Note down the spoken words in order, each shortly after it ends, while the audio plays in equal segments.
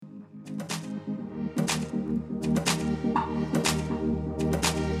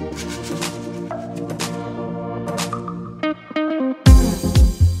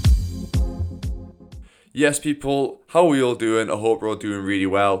Yes, people, how are we all doing? I hope we're all doing really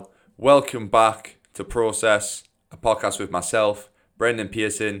well. Welcome back to Process, a podcast with myself, Brendan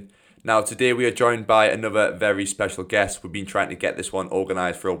Pearson. Now, today we are joined by another very special guest. We've been trying to get this one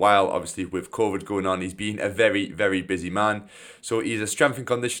organised for a while. Obviously, with COVID going on, he's been a very, very busy man. So he's a strength and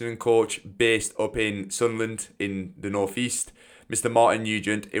conditioning coach based up in Sunderland in the northeast. Mr. Martin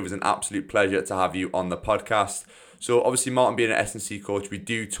Nugent, it was an absolute pleasure to have you on the podcast. So obviously, Martin being an S&C coach, we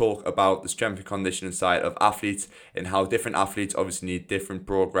do talk about the strength and conditioning side of athletes and how different athletes obviously need different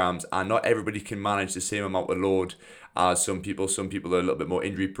programs, and not everybody can manage the same amount of load as some people. Some people are a little bit more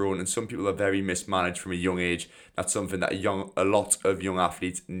injury prone, and some people are very mismanaged from a young age. That's something that a lot of young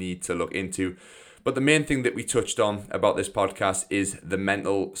athletes need to look into. But the main thing that we touched on about this podcast is the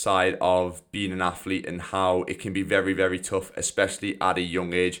mental side of being an athlete and how it can be very, very tough, especially at a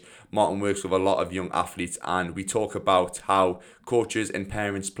young age. Martin works with a lot of young athletes, and we talk about how coaches and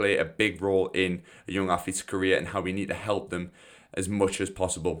parents play a big role in a young athlete's career and how we need to help them as much as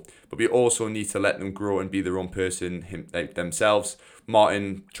possible. But we also need to let them grow and be their own person themselves.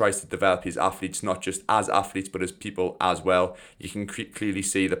 Martin tries to develop his athletes not just as athletes but as people as well. You can clearly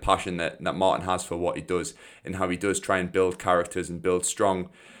see the passion that Martin has for what he does and how he does try and build characters and build strong,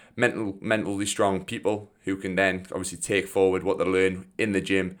 mentally strong people who can then obviously take forward what they learn in the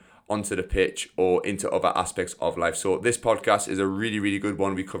gym onto the pitch or into other aspects of life. So this podcast is a really, really good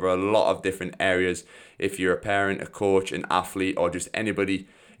one. We cover a lot of different areas. If you're a parent, a coach, an athlete, or just anybody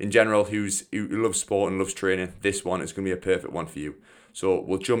in general who loves sport and loves training, this one is going to be a perfect one for you. So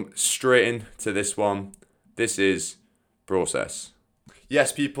we'll jump straight into this one. This is Process.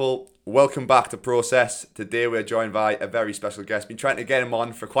 Yes, people, welcome back to Process. Today we're joined by a very special guest. Been trying to get him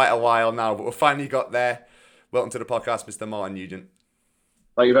on for quite a while now, but we finally got there. Welcome to the podcast, Mr. Martin Nugent.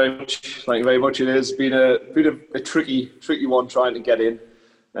 Thank you very much. Thank you very much. It has been a tricky one trying to get in.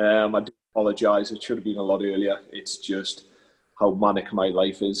 I do apologise. It should have been a lot earlier. It's just how manic my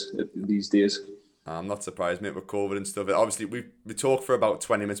life is these days. I'm not surprised, mate, with COVID and stuff. Obviously, we talked for about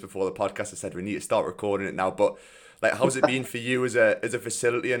 20 minutes before the podcast. I said we need to start recording it now. But like, how's it been for you as a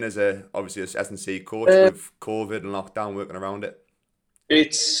facility and as obviously as S&C coach with COVID and lockdown, working around it?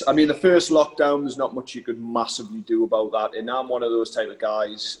 The first lockdown, there's not much you could massively do about that. And I'm one of those type of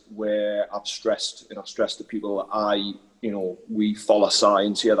guys where I've stressed to people that we follow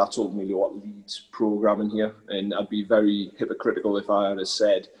science here. That's ultimately what leads programming here. And I'd be very hypocritical if I had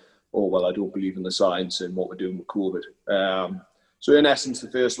said, oh, well, I don't believe in the science and what we're doing with COVID. So in essence, the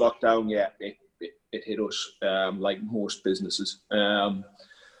first lockdown, it hit us like most businesses.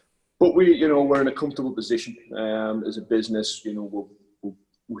 But we're in a comfortable position as a business.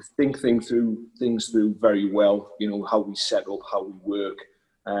 We think things through very well, how we set up, how we work.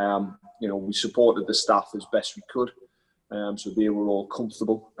 We supported the staff as best we could. So they were all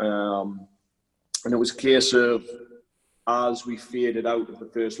comfortable. And it was a case of, as we faded out of the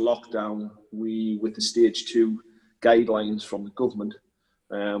first lockdown, with the stage 2 guidelines from the government,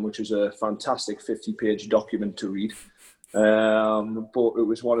 which is a fantastic 50-page document to read. But it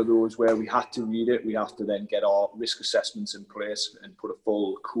was one of those where we had to read it. We have to then get our risk assessments in place and put a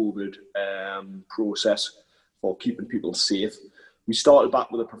full COVID process for keeping people safe. We started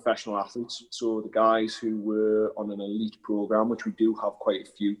back with the professional athletes, so the guys who were on an elite program, which we do have quite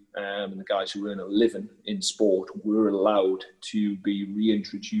a few, and the guys who earn a living in sport were allowed to be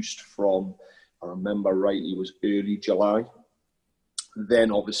reintroduced from, I remember rightly, it was early July.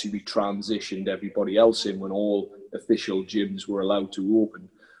 Then obviously we transitioned everybody else in when all official gyms were allowed to open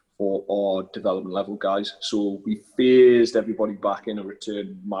for our development level guys. So we phased everybody back in a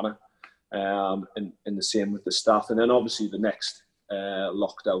return manner, and the same with the staff. And then obviously the next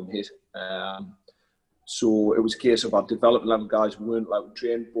lockdown hit. So it was a case of our development level guys weren't allowed to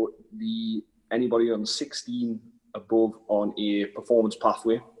train, but anybody on 16 above on a performance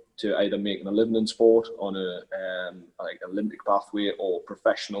pathway to either making a living in sport on a like Olympic pathway or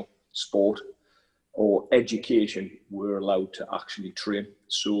professional sport or education were allowed to actually train.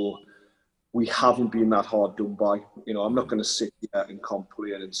 So we haven't been that hard done by. I'm not going to sit here and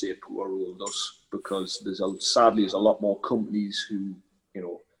complain and say poor old us, because sadly there's a lot more companies who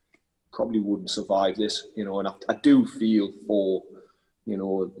probably wouldn't survive this. And I do feel for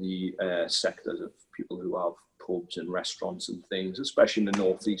the sectors of people who have pubs and restaurants and things, especially in the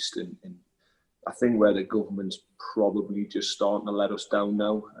northeast, and I think where the government's probably just starting to let us down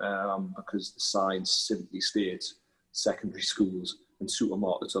now, because the science simply states secondary schools and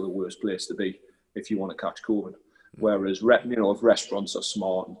supermarkets are the worst place to be if you want to catch COVID. Whereas, if restaurants are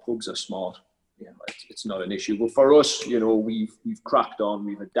smart and pubs are smart, it's not an issue. But for us, we've cracked on,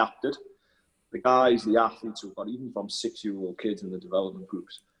 we've adapted. The guys, the athletes who've got even from 6-year-old kids in the development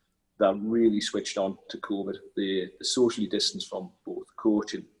groups, that really switched on to COVID. They socially distanced from both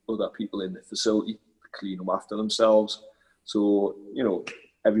coach and other people in the facility to clean up after themselves. So, you know,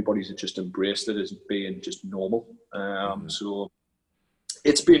 everybody's just embraced it as being just normal. So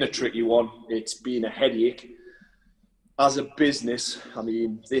it's been a tricky one. It's been a headache. As a business, I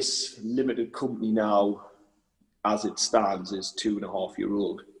mean, this limited company now, as it stands, is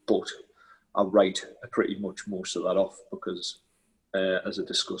 2.5-year-old, but I write pretty much most of that off because, as I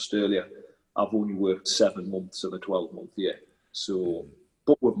discussed earlier, I've only worked 7 months of a 12-month year. So,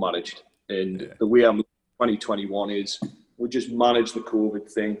 but we've managed. And the way I'm looking at 2021 is we just managed the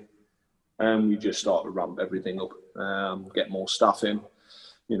COVID thing and we just started to ramp everything up, get more staff in,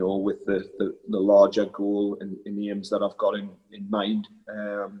 you know, with the larger goal and aims that I've got in mind,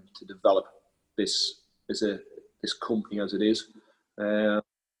 to develop this company as it is.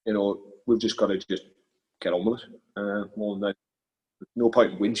 You know, we've just got to just get on with it. More than that, no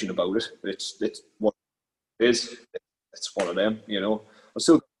point in whinging about it. It's what it is. It's one of them, you know. I've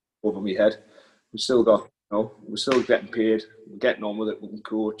still got over my head. We've still got, you know, we're still getting paid. We're getting on with it. We can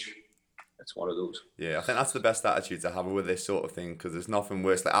coach. It's one of those. Yeah, I think that's the best attitude to have with this sort of thing, because there's nothing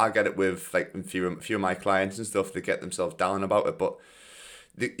worse. Like, I get it with like a few of my clients and stuff. They get themselves down about it, but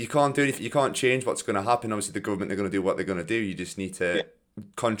you can't do anything. You can't change what's going to happen. Obviously, the government are going to do what they're going to do. You just need to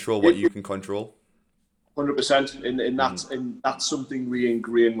control what you can control. 100%, and that's something we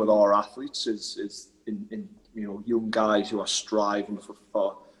ingrain with our athletes is in you know, young guys who are striving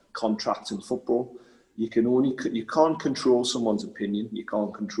for contracts in football. You can't control someone's opinion. You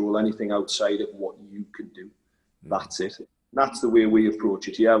can't control anything outside of what you can do. That's it. That's the way we approach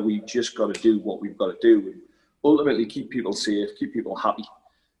it. Yeah, we just got to do what we've got to do, and ultimately keep people safe, keep people happy.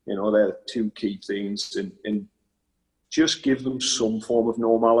 You know, they're the 2 key things, and just give them some form of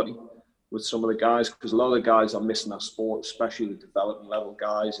normality with some of the guys, because a lot of the guys are missing their sport, especially the development level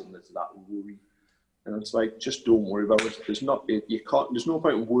guys, and there's that worry. And it's like, just don't worry about it. There's no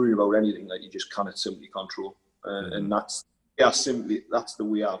point in worrying about anything that you just cannot simply control. And that's the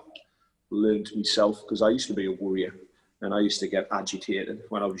way I've learned myself, because I used to be a worrier and I used to get agitated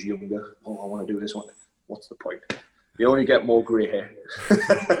when I was younger. Oh, I want to do this one. What's the point? You only get more grey hair.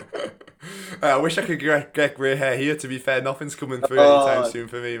 I wish I could get grey hair here. To be fair, nothing's coming through anytime soon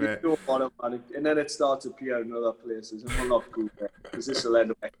for me, mate. And then it starts to appear in other places, and we'll not go there because this will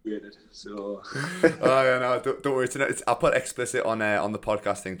end up activated. So. Oh yeah, no, don't worry. I'll put explicit on the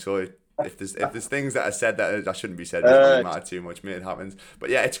podcast thing, so if there's things that I said that shouldn't be said, it doesn't really matter too much, mate. It happens.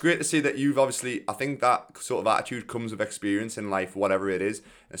 But yeah, it's great to see that you've obviously. I think that sort of attitude comes with experience in life, whatever it is,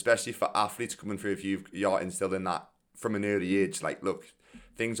 especially for athletes coming through. If you're instilling that from an early age, like, look,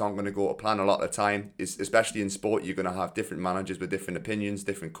 things aren't going to go to plan a lot of the time. Especially in sport, you're going to have different managers with different opinions,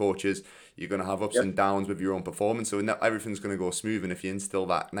 different coaches. You're going to have ups and downs with your own performance. So not everything's going to go smooth. And if you instill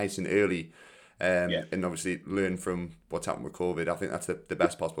that nice and early, and obviously learn from what's happened with COVID, I think that's the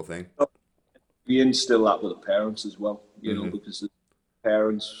best possible thing. We instill that with the parents as well, you know, because the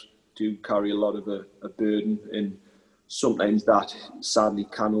parents do carry a lot of a burden, and sometimes that sadly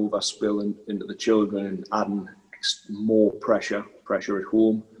can overspill into the children and adding more pressure at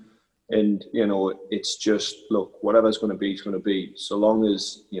home. And, you know, it's just, look, whatever's going to be, it's going to be. So long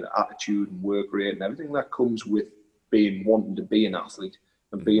as, you know, attitude and work rate and everything that comes with wanting to be an athlete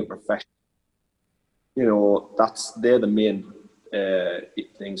and being professional, you know, they're the main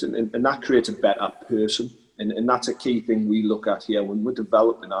things. And that creates a better person. And that's a key thing we look at here when we're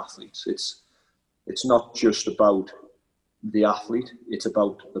developing athletes. It's not just about the athlete, it's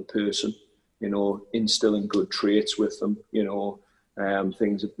about the person, you know, instilling good traits with them, you know,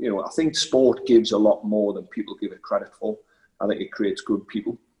 things, you know, I think sport gives a lot more than people give it credit for. I think it creates good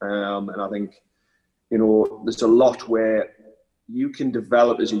people. And I think, you know, there's a lot where you can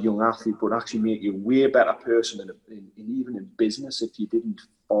develop as a young athlete, but actually make you a way better person, even in business, if you didn't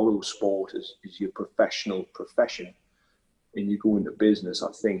follow sport as your professional profession and you go into business.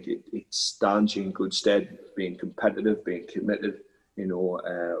 I think it stands you in good stead, being competitive, being committed, you know,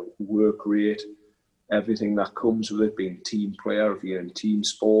 work rate, everything that comes with it, being a team player, if you're in team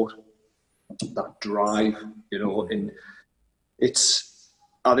sport, that drive, you know, and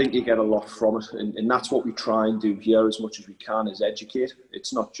I think you get a lot from it, and that's what we try and do here as much as we can, is educate.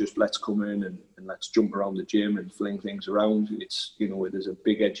 It's not just let's come in and let's jump around the gym and fling things around. It's, you know, there's a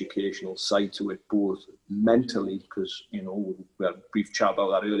big educational side to it, both mentally, because, you know, we had a brief chat about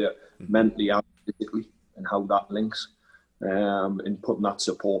that earlier, mentally and physically, and how that links, and putting that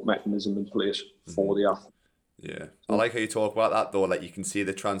support mechanism in place for the athlete. Yeah, I like how you talk about that though. Like you can see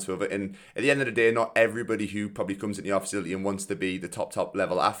the transfer of it, and at the end of the day, not everybody who probably comes into your facility and wants to be the top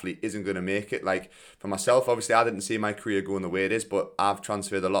level athlete isn't going to make it. Like for myself, obviously, I didn't see my career going the way it is, but I've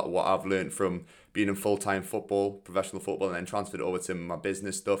transferred a lot of what I've learned from being in full time football, professional football, and then transferred over to my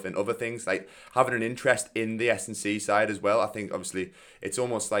business stuff and other things. Like having an interest in the S&C side as well. I think obviously it's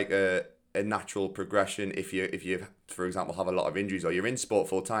almost like a natural progression if you for example have a lot of injuries or you're in sport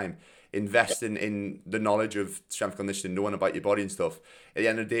full time, investing in the knowledge of strength conditioning, knowing about your body and stuff. At the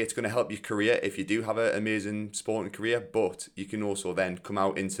end of the day, it's going to help your career if you do have an amazing sporting career, but you can also then come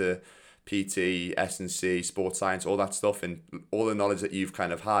out into PT, S&C, sports science, all that stuff, and all the knowledge that you've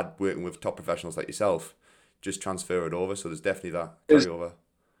kind of had working with top professionals like yourself, just transfer it over. So there's definitely that carryover.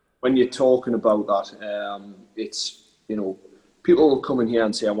 When you're talking about that, it's, people will come in here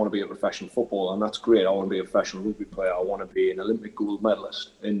and say, I want to be a professional footballer, and that's great. I want to be a professional rugby player. I want to be an Olympic gold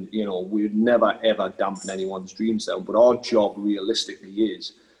medalist. And, we'd never, ever dampen anyone's dreams down. But our job realistically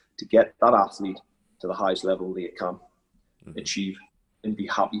is to get that athlete to the highest level they can achieve and be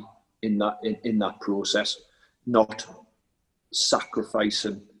happy in that process, not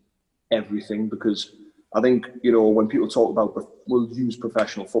sacrificing everything. Because I think, when people talk about, we'll use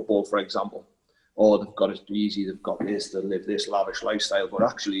professional football, for example, or they've got it easy, they've got this, they live this lavish lifestyle. But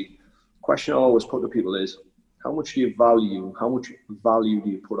actually, the question I always put to people is, how much value do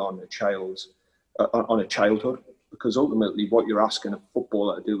you put on a childhood? Because ultimately, what you're asking a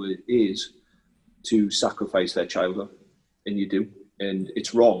footballer to do is to sacrifice their childhood, and you do, and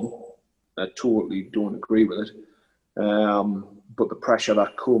it's wrong. I totally don't agree with it. But the pressure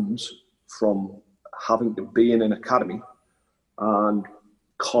that comes from having to be in an academy and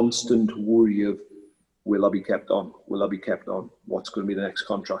constant worry of, will I be kept on? Will I be kept on? What's going to be the next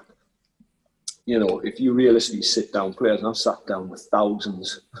contract? If you realistically sit down players, and I've sat down with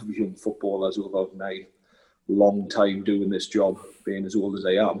thousands of young footballers over my long time doing this job, being as old as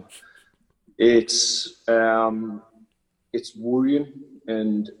I am, it's worrying.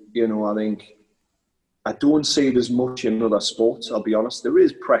 And, I think, I don't see it as much in other sports, I'll be honest. There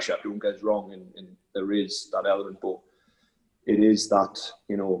is pressure, don't get us wrong, and there is that element, but it is that,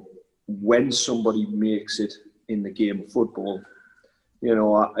 when somebody makes it in the game of football,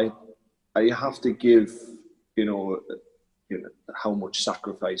 I have to give, how much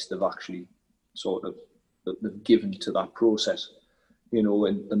sacrifice they've actually they've given to that process,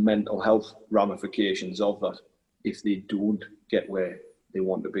 and the mental health ramifications of that if they don't get where they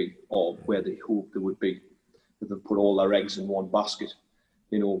want to be or where they hope they would be. If they've put all their eggs in one basket,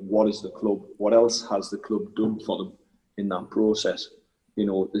 what else has the club done for them in that process?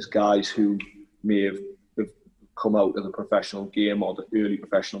 There's guys who may have come out of the professional game or the early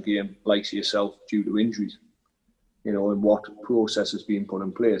professional game, like yourself, due to injuries. And what process has been put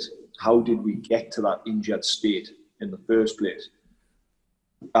in place? How did we get to that injured state in the first place?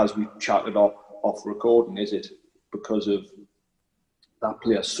 As we chatted off recording, is it because of that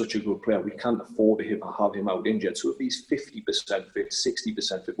player's such a good player, we can't afford to have him out injured. So if he's 50% fit,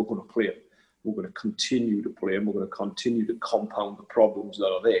 60% fit, we're going to play him. We're going to continue to play him. We're going to continue to compound the problems that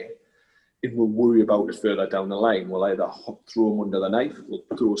are there. And we'll worry about it further down the line. We'll either throw him under the knife, we'll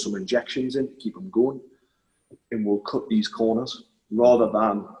throw some injections in to keep him going, and we'll cut these corners rather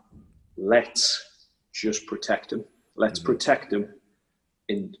than let's just protect him. Let's protect him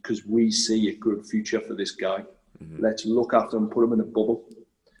because we see a good future for this guy. Let's look after him, put him in a bubble,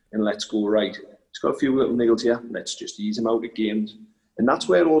 and let's go, right. He's got a few little niggles here. Let's just ease him out of games. And that's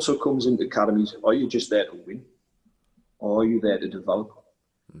where it also comes into academies. Are you just there to win? Or are you there to develop?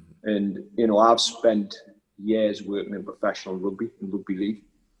 And, I've spent years working in professional rugby, in rugby league.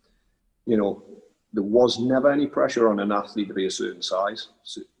 There was never any pressure on an athlete to be a certain size,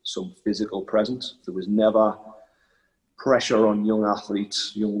 some physical presence. There was never pressure on young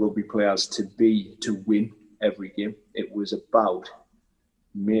athletes, young rugby players to win every game. It was about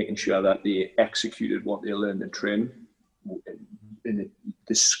making sure that they executed what they learned in training. And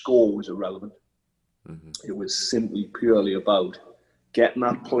the score was irrelevant. It was simply purely about getting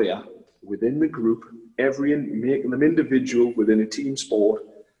that player within the group, making them individual within a team sport,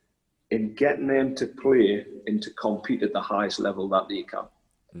 and getting them to play and to compete at the highest level that they can,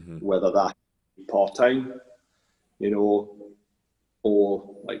 whether that be part-time,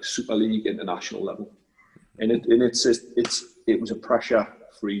 or like Super League, international level. And it was a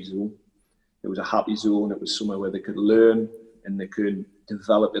pressure-free zone. It was a happy zone. It was somewhere where they could learn and they could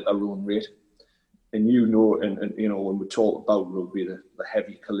develop at their own rate. And when we talk about rugby, the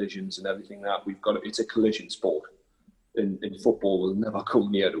heavy collisions and everything that we've got, it's a collision sport. And football will never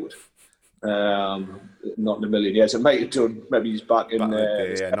come near to it. Not in a million years. It might have done. Maybe he's back in. Back in the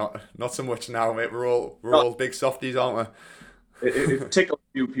day, yeah, not so much now, mate. We're Not, all big softies, aren't if it tickles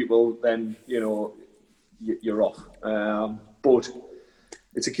a few people, then you're off. But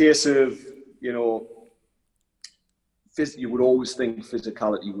it's a case of you would always think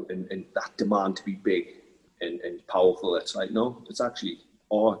physicality and that demand to be big and powerful. It's like, no, it's actually,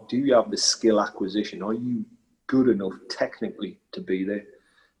 or do you have the skill acquisition? Are you good enough technically to be there?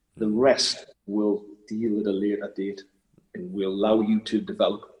 The rest will deal at a later date and will allow you to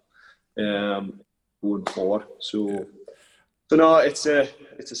develop going forward. So no, it's a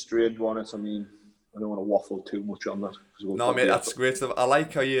strange one. I don't want to waffle too much on that. No, mate, that's great stuff. I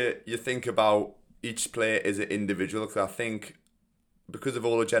like how you think about each player as an individual, because I think because of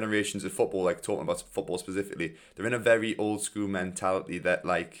all the generations of football, like talking about football specifically, they're in a very old school mentality that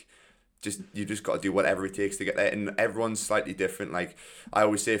like you just got to do whatever it takes to get there, and everyone's slightly different. Like I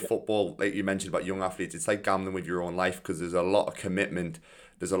always say, football, like you mentioned about young athletes, it's like gambling with your own life, because there's a lot of commitment.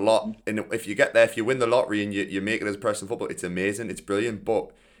 There's a lot, and if you get there, if you win the lottery and you make it as a professional football, it's amazing, it's brilliant. But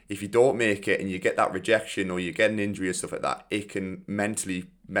if you don't make it and you get that rejection or you get an injury or stuff like that, it can mentally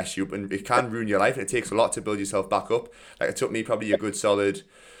mess you up and it can ruin your life. And it takes a lot to build yourself back up. Like it took me probably a good solid,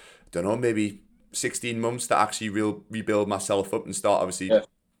 I don't know, maybe 16 months to actually rebuild myself up and start obviously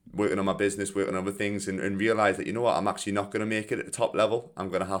working on my business, working on other things, and realize that, you know what, I'm actually not going to make it at the top level. I'm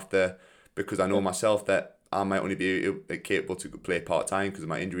going to have to, because I know myself that I might only be capable to play part-time because of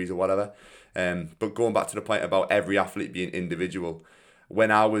my injuries or whatever. But going back to the point about every athlete being individual,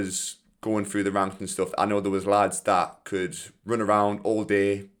 when I was going through the ranks and stuff, I know there was lads that could run around all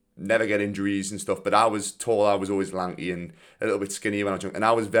day, never get injuries and stuff, but I was tall, I was always lanky and a little bit skinny when I was young, and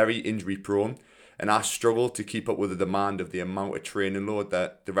I was very injury prone, and I struggled to keep up with the demand of the amount of training load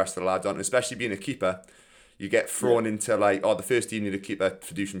that the rest of the lads on, especially being a keeper. You get thrown into like, the first team need a keeper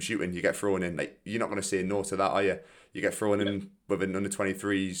to do some shooting, you get thrown in, like, you're not going to say no to that, are you? You get thrown in with an under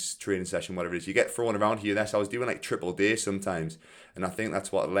 23s training session, whatever it is. You get thrown around here and there. So I was doing like triple days sometimes. And I think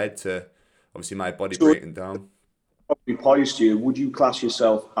that's what led to, obviously, my body breaking down. Probably poised you. Would you class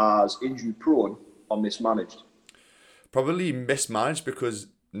yourself as injury prone or mismanaged? Probably mismanaged, because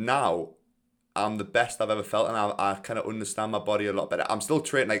now I'm the best I've ever felt, and I kind of understand my body a lot better. I'm still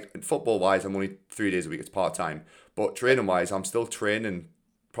training, like football wise, I'm only 3 days a week, it's part time. But training wise, I'm still training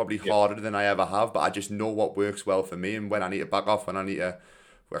probably harder than I ever have, but I just know what works well for me and when I need to back off, when I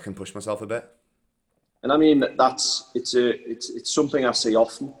can push myself a bit. And I mean, it's something I see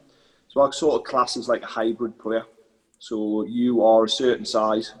often. So I sort of class as like a hybrid player. So you are a certain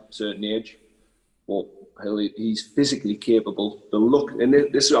size, certain age, but he's physically capable. The look, and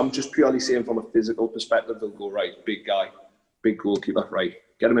this I'm just purely saying from a physical perspective, they'll go, right, big guy, big goalkeeper, right,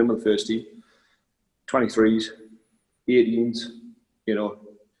 get him in with the first team. 23s, 18s,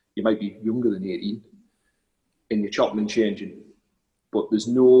 you might be younger than 18, and you're chopping and changing. But there's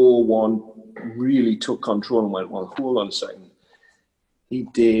no one really took control and went, well, hold on a second. He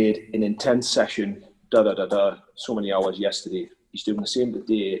did an intense session, so many hours yesterday. He's doing the same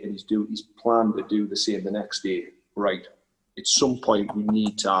today, and he's planned to do the same the next day. Right. At some point, we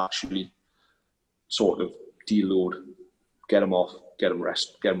need to actually sort of deload, get him off, get him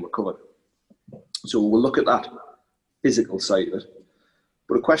rest, get him recovered. So we'll look at that physical side of it.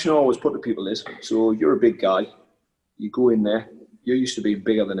 But a question I always put to people is, so you're a big guy, you go in there, you're used to being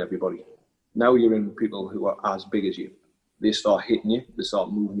bigger than everybody. Now you're in with people who are as big as you. They start hitting you, they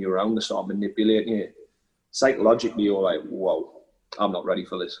start moving you around, they start manipulating you. Psychologically, you're like, whoa, I'm not ready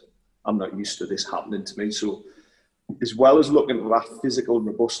for this. I'm not used to this happening to me. So as well as looking at that physical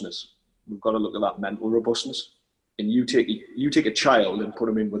robustness, we've got to look at that mental robustness. And you take a child and put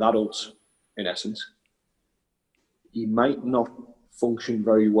him in with adults, in essence, he might not function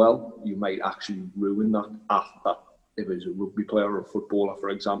very well. You might actually ruin that if it's a rugby player or a footballer, for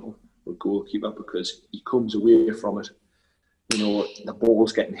example, or a goalkeeper, because he comes away from it. The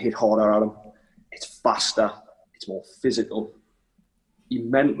ball's getting hit harder at him. It's faster. It's more physical.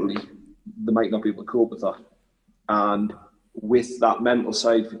 Mentally, they might not be able to cope with that. And with that mental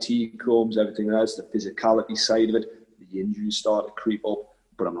side, fatigue comes, everything else, the physicality side of it, the injuries start to creep up,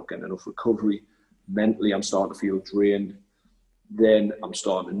 but I'm not getting enough recovery. Mentally, I'm starting to feel drained. Then I'm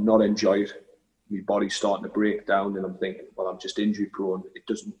starting to not enjoy it. My body's starting to break down, and I'm thinking, well, I'm just injury prone. It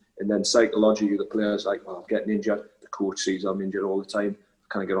doesn't. And then psychologically, the player's like, well, I'm getting injured. The coach sees I'm injured all the time.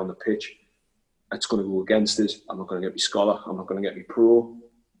 Can I get on the pitch? It's going to go against us. I'm not going to get me scholar. I'm not going to get me pro.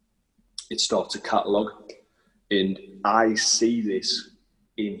 It starts a catalogue. And I see this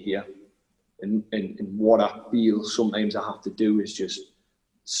in here. And what I feel sometimes I have to do is just,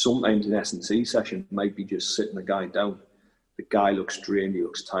 sometimes an S&C session might be just sitting the guy down the guy looks drained, he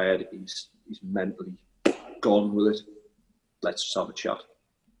looks tired, he's mentally gone with it. Let's just have a chat.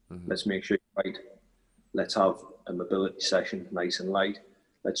 Let's make sure you're right. Let's have a mobility session, nice and light.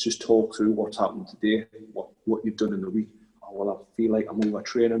 Let's just talk through what's happened today, what you've done in the week. Oh, well, I feel like I'm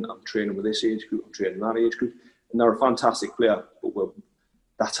overtraining. I'm training with this age group. I'm training that age group. And they're a fantastic player, but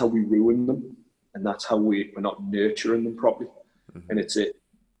that's how we ruin them. And that's how we're not nurturing them properly. And it's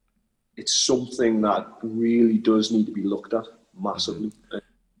something that really does need to be looked at massively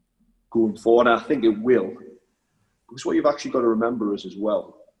going forward. And I think it will. Because what you've actually got to remember is as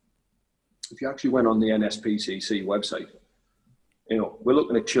well, if you actually went on the NSPCC website, we're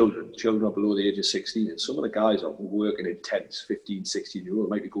looking at children are below the age of 16, and some of the guys are working in 10s, 15, 16-year-old,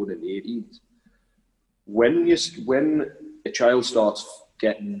 might be going in the 18s. When a child starts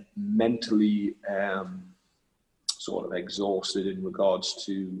getting mentally sort of exhausted in regards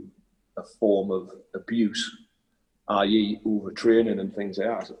to a form of abuse, i.e. overtraining and things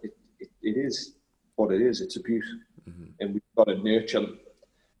like that, it is what it is, it's abuse. And we've got to nurture them.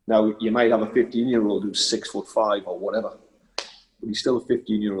 Now, you might have a 15-year-old who's 6'5" or whatever, but he's still a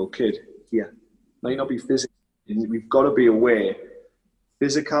 15-year-old kid. Yeah, might not be physical. And we've got to be aware,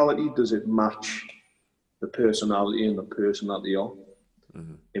 physicality, does it match the personality and the person that they are?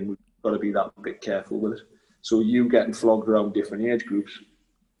 And we've got to be that bit careful with it. So you getting flogged around different age groups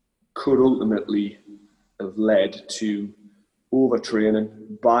could ultimately have led to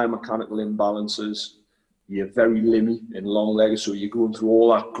overtraining, biomechanical imbalances. You're very limby and long-legged, so you're going through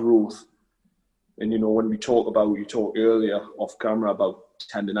all that growth. And, when you talked earlier off camera about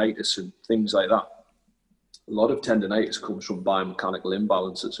tendinitis and things like that, a lot of tendinitis comes from biomechanical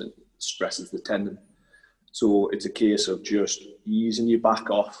imbalances and stresses the tendon. So it's a case of just easing you back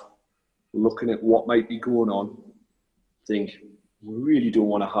off, looking at what might be going on, think, we really don't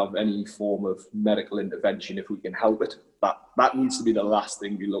want to have any form of medical intervention if we can help it. That needs to be the last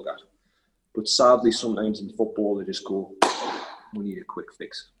thing we look at. But sadly, sometimes in football, they just go, we need a quick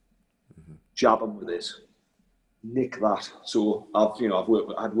fix. Jab them with this, nick that. So I'd worked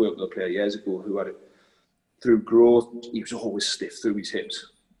with a player years ago who had it through growth. He was always stiff through his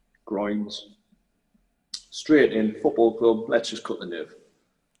hips, groins, straight in, football club, let's just cut the nerve.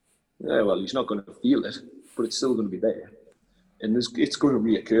 Yeah, well, he's not going to feel it, but it's still going to be there. And it's going to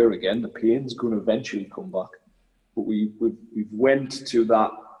reoccur again. The pain's going to eventually come back. But we've went to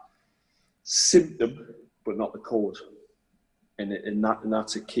that symptom, but not the cause. And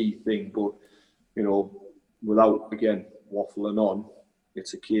that's a key thing. But, without, again, waffling on,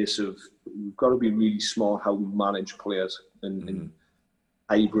 it's a case of we've got to be really smart how we manage players and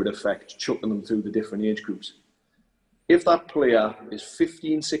hybrid effect, chucking them through the different age groups. If that player is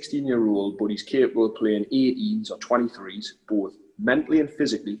 15, 16-year-old, but he's capable of playing 18s or 23s, both mentally and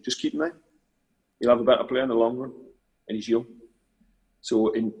physically, just keep him there. He'll have a better player in the long run, and he's young.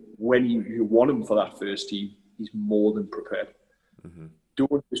 So when you want him for that first team, he's more than prepared.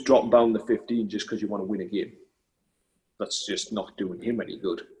 Don't just drop him down to 15 just because you want to win a game. That's just not doing him any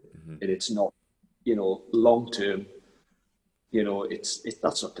good. And it's not, long-term,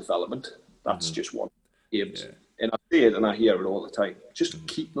 that's not development. That's just one games. Yeah. And I say it and I hear it all the time. Just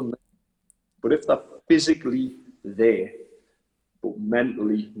keep them there. But if they're physically there, but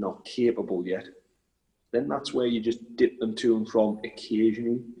mentally not capable yet, then that's where you just dip them to and from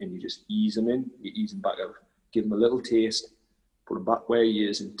occasionally, and you just ease them in, you ease them back out, give them a little taste, put them back where he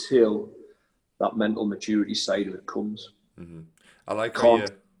is until that mental maturity side of it comes. I like how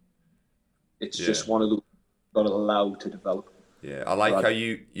it's just one of those you've got to allow to develop. Yeah, I like how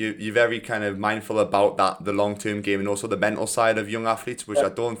you're very kind of mindful about that, the long-term game, and also the mental side of young athletes, which I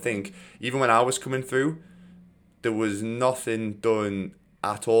don't think, even when I was coming through, there was nothing done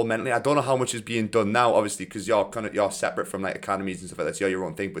at all mentally. I don't know how much is being done now, obviously, because you're separate from like academies and stuff like that. So you're your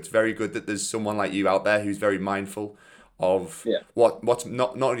own thing, but it's very good that there's someone like you out there who's very mindful of what's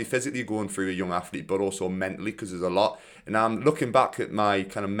not only physically going through a young athlete, but also mentally, because there's a lot. And I'm looking back at my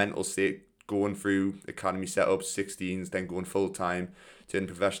kind of mental state going through academy setups, 16s, then going full time, turning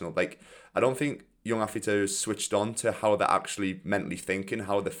professional. Like, I don't think young athletes are switched on to how they're actually mentally thinking,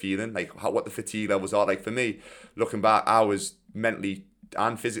 how they're feeling, like what the fatigue levels are. Like for me, looking back, I was mentally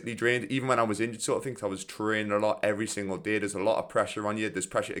and physically drained, even when I was injured, sort of thing. 'Cause I was training a lot every single day. There's a lot of pressure on you. There's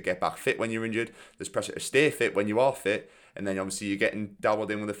pressure to get back fit when you're injured. There's pressure to stay fit when you are fit. And then obviously you're getting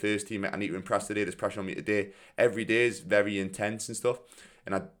dabbled in with the first team. I need to impress today. There's pressure on me today. Every day is very intense and stuff.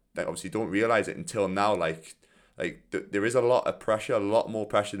 And I obviously don't realize it until now. There is a lot of pressure, a lot more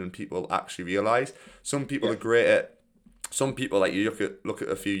pressure than people actually realize. Some people are great at. Some people, like you look at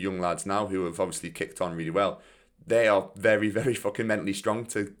a few young lads now who have obviously kicked on really well. they are very, very fucking mentally strong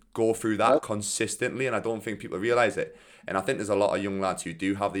to go through Yeah. that consistently, and I don't think people realise it. And I think there's a lot of young lads who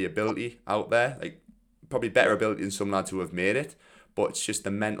do have the ability out there, like probably better ability than some lads who have made it, but it's just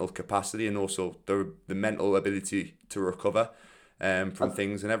the mental capacity and also the mental ability to recover from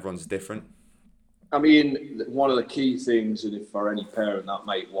things, and everyone's different. I mean, one of the key things, and if for any parent that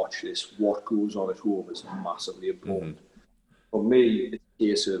might watch this, what goes on at home is massively important. For me, it's a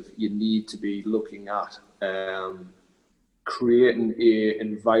case of you need to be looking at creating a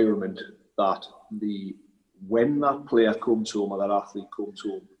environment that when that player comes home or that athlete comes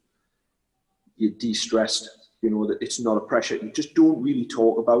home, you're de-stressed. You know, that it's not a pressure. You just don't really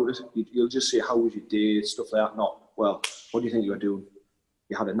talk about it. You'll just say, how was your day? Stuff like that. Not, well, what do you think you were doing?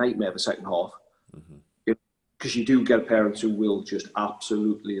 You had a nightmare the second half. Because you do get parents who will just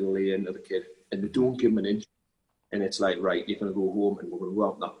absolutely lay into the kid and they don't give them an inch. And it's like, right, you're going to go home and we're going to go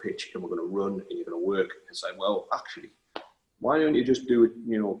out on that pitch and we're going to run and you're going to work. It's like, well, actually, why don't you just do it,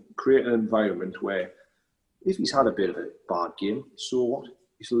 you know, create an environment where if he's had a bit of a bad game, so what?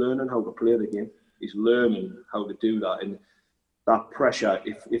 He's learning how to play the game. He's learning how to do that. And that pressure,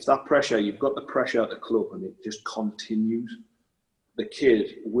 if that pressure, you've got the pressure at the club and it just continues, the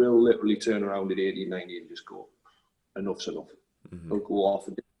kid will literally turn around at 80, 90 and just go, enough's enough. They'll go off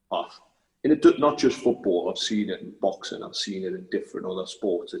a different path. And it not just football, I've seen it in boxing, I've seen it in different other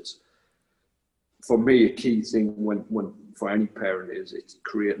sports. It's, for me, a key thing when for any parent is it's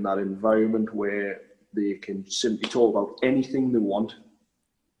creating that environment where they can simply talk about anything they want.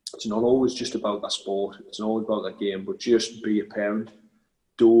 It's not always just about that sport, it's not always about that game, but just be a parent.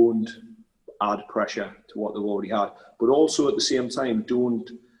 Don't add pressure to what they've already had. But also at the same time, don't,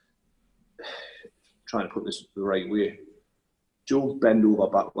 trying to put this the right way, don't bend over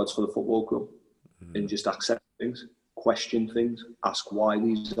backwards for the football club and just accept things, question things, ask why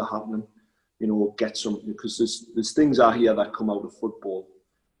these are happening, you know, get some, because there's things out here that come out of football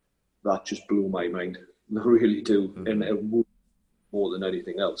that just blew my mind. They really do. And it would more than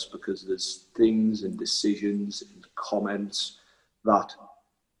anything else, because there's things and decisions and comments that,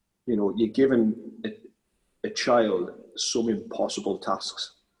 you know, you're giving a child some impossible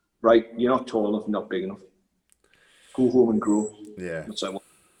tasks, right? You're not tall enough, not big enough. Go home and grow. Yeah. So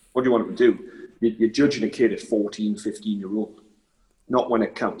what do you want him to do? You're judging a kid at 14, 15-year-old, not when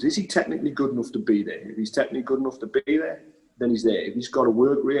it counts. Is he technically good enough to be there? If he's technically good enough to be there, then he's there. If he's got a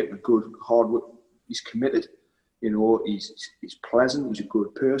work rate and a good hard work, he's committed. You know, he's pleasant, he's a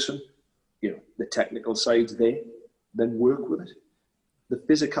good person. You know, the technical side's there, then work with it. The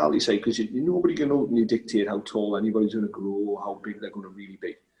physicality side, because nobody can openly dictate how tall anybody's going to grow or how big they're going to really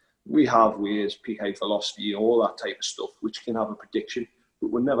be. We have ways, peak height velocity, all that type of stuff, which can have a prediction,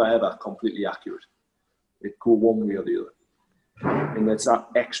 but we're never ever completely accurate. It go one way or the other. And it's that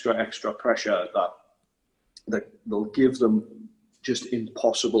extra pressure that they'll give them just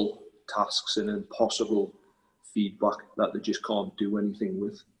impossible tasks and impossible feedback that they just can't do anything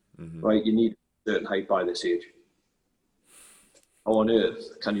with. Right? You need a certain height by this age. How on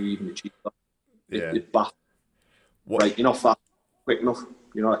earth can you even achieve that? Yeah. It baffles. Right? You're not fast, quick enough.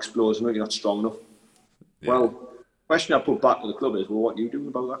 You're not explosive enough. You're not strong enough. Yeah. Well, the question I put back to the club is, well, what are you doing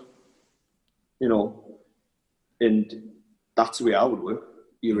about that? You know, and that's the way I would work.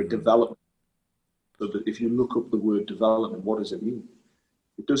 You're a development. So that if you look up the word development, what does it mean?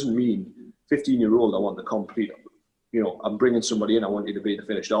 It doesn't mean 15-year-old, I want the complete, you know, I'm bringing somebody in, I want you to be the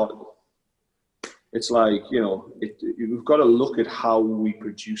finished article. It's like, you know, we've got to look at how we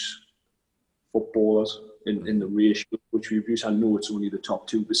produce footballers in the ratio which we produce. I know it's only the top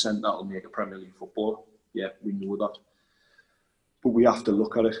 2% that'll make a Premier League footballer. Yeah, we know that. But we have to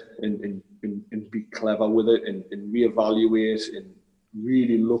look at it and be clever with it and reevaluate and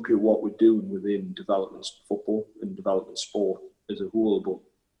really look at what we're doing within development football and development sport as a whole. But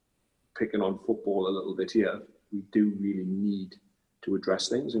picking on football a little bit here, we do really need to address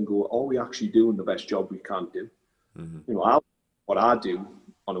things and go, are we actually doing the best job we can do? You know, what I do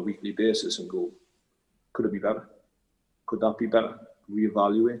on a weekly basis and go, could it be better? Could that be better?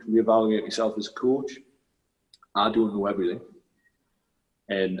 Reevaluate yourself as a coach. I don't know everything.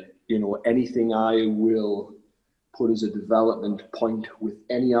 And, you know, anything I will put as a development point with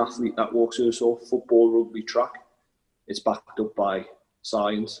any athlete that walks through, so football, rugby, track, it's backed up by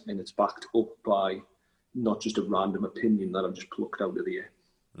science and it's backed up by not just a random opinion that I've just plucked out of the air,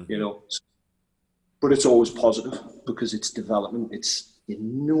 you know. But it's always positive because it's development.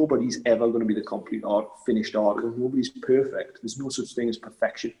 Nobody's ever going to be the complete finished article. Nobody's perfect. There's no such thing as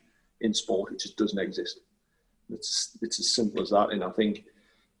perfection in sport. It just doesn't exist. It's as simple as that. And I think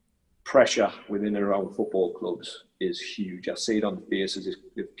pressure within and around football clubs is huge. I see it on the faces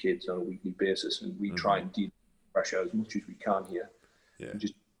of kids on a weekly basis, and we try and deal pressure as much as we can here. Yeah. And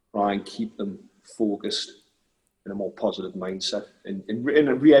just try and keep them focused in a more positive mindset, and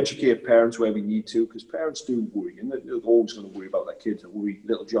re-educate parents where we need to, because parents do worry, and they're always going to worry about their kids. They're worried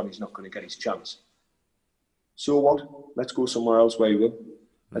little Johnny's not going to get his chance. So what? Let's go somewhere else where he will.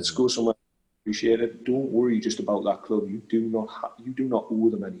 Let's go somewhere appreciate it. Don't worry just about that club. You do not owe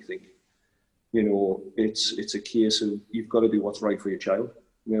them anything. You know, it's a case of you've got to do what's right for your child.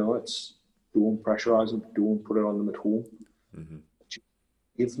 You know, don't pressurize them. Don't put it on them at home. Mm-hmm.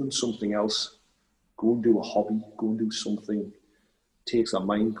 Give them something else. Go and do a hobby. Go and do something. Takes their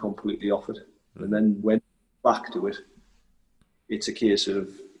mind completely off it. Mm-hmm. And then when back to it, it's a case of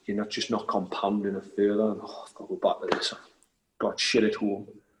you're not compounding it further. And, I've got to go back to this. I've got shit at home.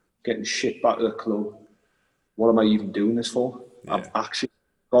 Getting shit back to the club. What am I even doing this for? Yeah. I've actually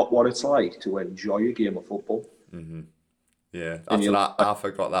got what it's like to enjoy a game of football. Mm-hmm. Yeah, I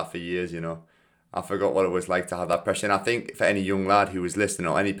forgot that for years, you know. I forgot what it was like to have that pressure. And I think for any young lad who was listening,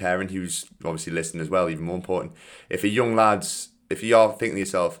 or any parent who's obviously listening as well, even more important, if you're thinking to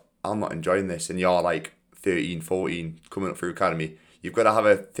yourself, I'm not enjoying this, and you're like 13, 14, coming up through academy, you've got to have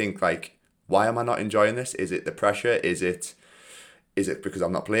a think like, why am I not enjoying this? Is it the pressure? Is it because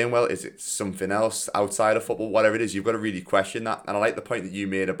I'm not playing well? Is it something else outside of football? Whatever it is, you've got to really question that. And I like the point that you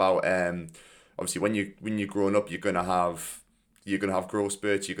made about obviously when you're growing up, you're gonna have growth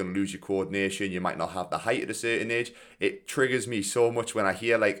spurts. You're gonna lose your coordination. You might not have the height at a certain age. It triggers me so much when I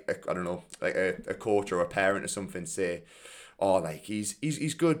hear a coach or a parent or something say, "Oh, like he's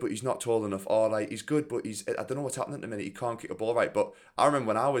good, but he's not tall enough." Or like he's good, but I don't know what's happening at the minute. He can't kick a ball right. But I remember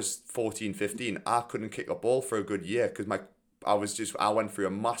when I was 14, 15, I couldn't kick a ball for a good year because I went through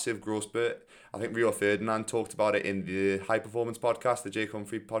a massive growth spurt. I think Rio Ferdinand talked about it in the High Performance podcast, the Jake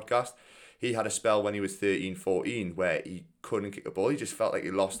Humphrey podcast. He had a spell when he was 13, 14 where he couldn't kick a ball. He just felt like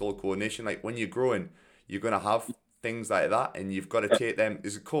he lost all coordination. Like when you're growing, you're going to have things like that, and you've got to take them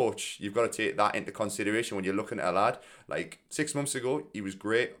as a coach. You've got to take that into consideration when you're looking at a lad. Like 6 months ago, he was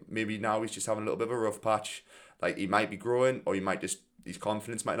great. Maybe now he's just having a little bit of a rough patch. Like he might be growing, or his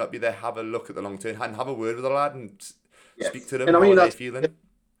confidence might not be there. Have a look at the long term and have a word with the lad and speak to them. And I mean, how they're feeling.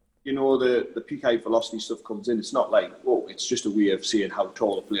 You know, the peak height velocity stuff comes in. It's not like, it's just a way of seeing how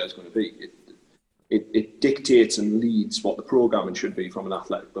tall a player is going to be. It dictates and leads what the programming should be from an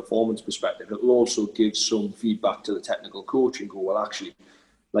athletic performance perspective. It will also give some feedback to the technical coach and go, well, actually,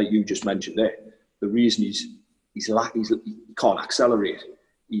 like you just mentioned there, the reason he can't accelerate.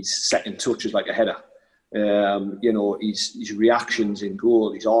 He's setting touches like a header. You know, his reactions in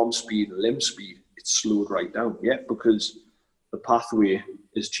goal, his arm speed and limb speed, it's slowed right down. Yeah, because the pathway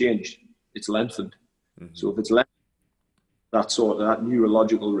is changed. It's lengthened. Mm-hmm. So if it's lengthened, that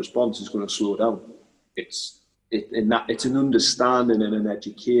neurological response is going to slow down. It's an understanding and an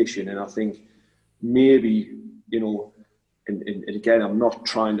education. And I think maybe, you know, and again, I'm not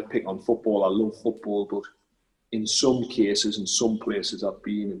trying to pick on football. I love football, but in some cases, in some places I've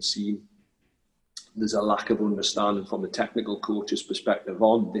been and seen, there's a lack of understanding from the technical coach's perspective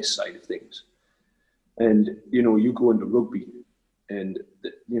on this side of things. And, you know, you go into rugby and,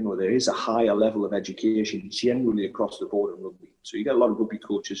 you know, there is a higher level of education generally across the board in rugby. So you get a lot of rugby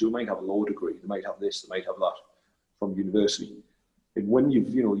coaches who might have a law degree, they might have this, they might have that from university. And when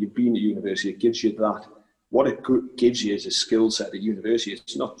you've been at university, it gives you that. What it gives you is a skill set at university.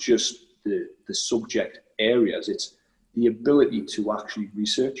 It's not just the subject areas, it's the ability to actually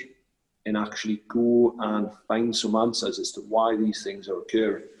research and actually go and find some answers as to why these things are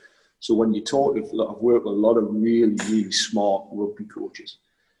occurring. So when you talk, I've worked with a lot of really, really smart rugby coaches,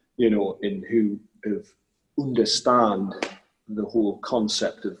 you know, and who understand the whole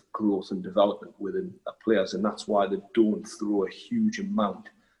concept of growth and development within players. And that's why they don't throw a huge amount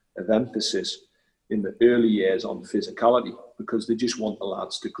of emphasis in the early years on physicality, because they just want the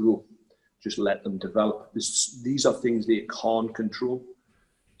lads to grow. Just let them develop. These are things they can't control.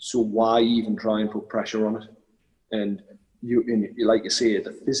 So why even try and put pressure on it? And like you say, the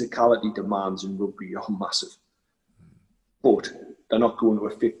physicality demands in rugby are massive. But they're not going to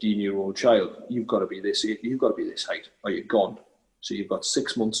a 15-year-old child. You've got to be this height, or you're gone. So you've got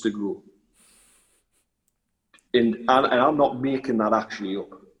 6 months to grow. And I'm not making that actually up.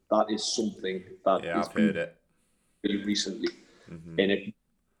 That is something that I've heard it really recently, and it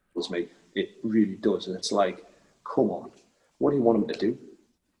was me. It really does, and it's like, come on, what do you want him to do?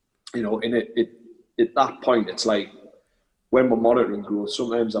 You know, and it at that point, it's like when we're monitoring growth,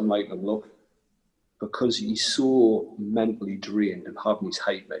 sometimes I'm like, look, because he's so mentally drained and having his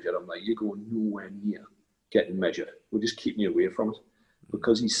height measured, I'm like, you're going nowhere near getting measured. We're just keeping you away from it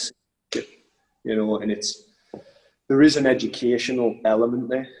because he's, you know, and there is an educational element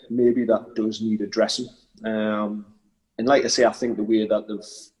there, maybe that does need addressing. And like I say, I think the way that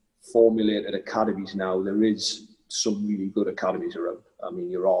they've formulated academies now, there is some really good academies around. I mean,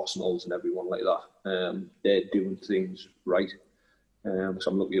 your Arsenals and everyone like that. They're doing things right. So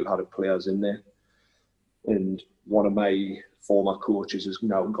I'm lucky to have had players in there. And one of my former coaches has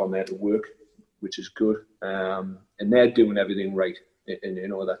now gone there to work, which is good. And they're doing everything right. And you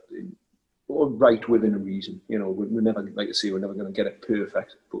know, that right within a reason. You know, we're never, like I say, we're never going to get it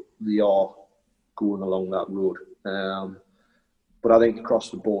perfect, but they are going along that road. But I think across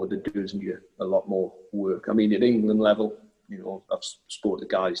the board, there does need a lot more work. I mean, at England level, you know, I've spoken to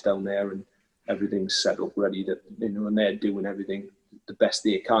guys down there and everything's set up ready, that, you know, and they're doing everything the best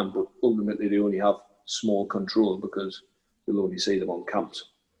they can, but ultimately they only have small control because you'll only see them on camps.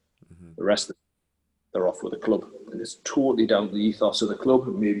 Mm-hmm. The rest of them, they're off with the club. And it's totally down to the ethos of the club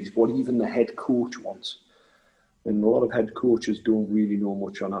and maybe what even the head coach wants. And a lot of head coaches don't really know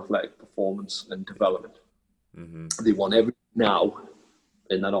much on athletic performance and development. Mm-hmm. They want everything now,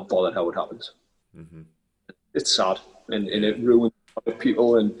 and they're not bothered how it happens. Mm-hmm. It's sad, and it ruins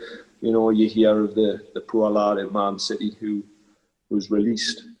people. And you know, you hear of the poor lad at Man City who was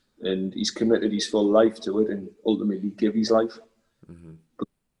released, and he's committed his full life to it, and ultimately give his life. Mm-hmm. But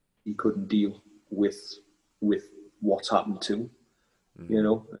he couldn't deal with what's happened to him. Mm-hmm. You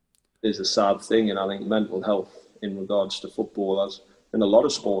know, it's a sad thing, and I think mental health in regards to footballers and a lot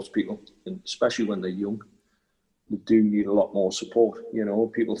of sports people, and especially when they're young, they do need a lot more support. You know,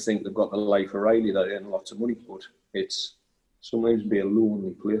 people think they've got the life of Riley, that they earn lots of money, but it's sometimes be a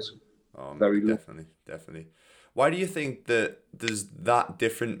lonely place. Very definitely. Why do you think that there's that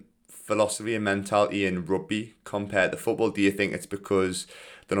different philosophy and mentality in rugby compared to football? Do you think it's because,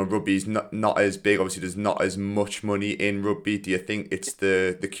 I don't know, rugby's not as big, obviously there's not as much money in rugby? Do you think it's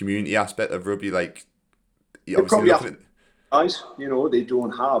the community aspect of rugby? Like, obviously guys, you know, they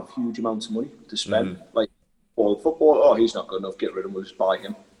don't have huge amounts of money to spend. Mm-hmm. Like football, he's not good enough, get rid of him, we'll just buy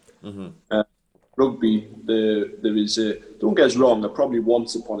him. Mm-hmm. Rugby, there is don't get us wrong, there probably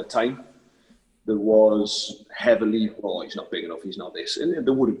once upon a time there was heavily, he's not big enough, he's not this, and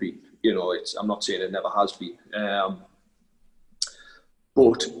there would have been, you know, I'm not saying it never has been,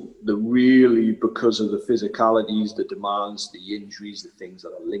 but really, because of the physicalities, the demands, the injuries, the things that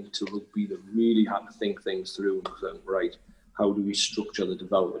are linked to rugby, they really had to think things through and think, right, how do we structure the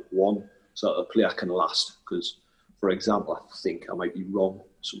development? One, so that a player can last. Because, for example, I think I might be wrong.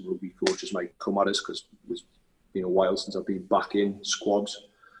 Some rugby coaches might come at us because it's been a while since I've been back in squads.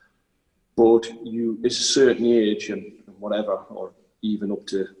 But it's a certain age and whatever, or even up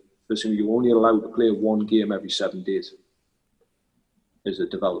to, you're only allowed to play one game every 7 days as a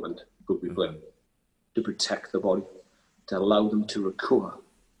development rugby player, to protect the body, to allow them to recover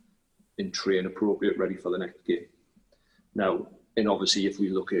and train appropriate, ready for the next game. Now, and obviously, if we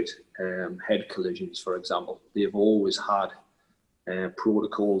look at head collisions, for example, they've always had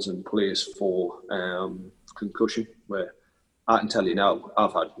protocols in place for concussion, where I can tell you now,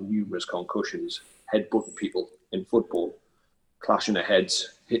 I've had numerous concussions, headbutting people in football, clashing their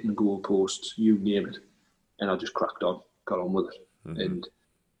heads, hitting goalposts, you name it, and I just cracked on, got on with it. Mm-hmm. And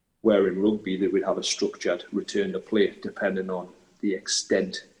where in rugby, they would have a structured return to play, depending on the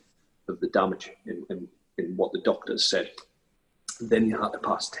extent of the damage and what the doctors said. Then you had to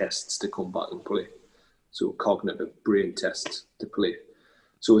pass tests to come back and play. So cognitive brain tests to play.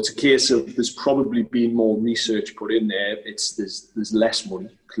 So it's a case of there's probably been more research put in there. There's less money,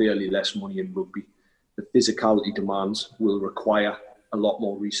 clearly less money in rugby. The physicality demands will require a lot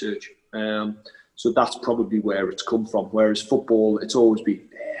more research. So that's probably where it's come from. Whereas football, it's always been,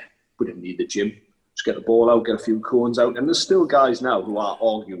 we didn't need the gym. Just get the ball out, get a few cones out. And there's still guys now who I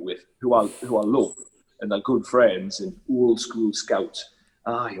argue with, who I love, and they're good friends and old school scouts.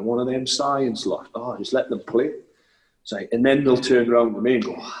 You're one of them science lot. Just let them play. So, and then they'll turn around to me and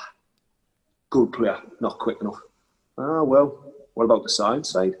go, good player, not quick enough. Well, what about the science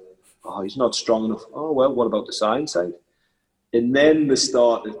side? He's not strong enough. Well, what about the science side? And then they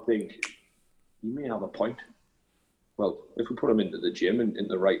start to think, you may have a point. Well, if we put him into the gym and in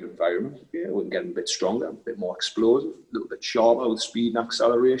the right environment, we can get him a bit stronger, a bit more explosive, a little bit sharper with speed and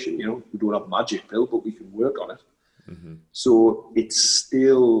acceleration. You know, we don't have a magic pill, but we can work on it. Mm-hmm. So there's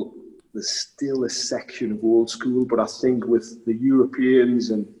still a section of old school, but I think with the Europeans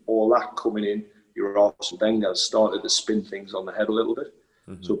and all that coming in, your Arsene Wenger started to spin things on the head a little bit.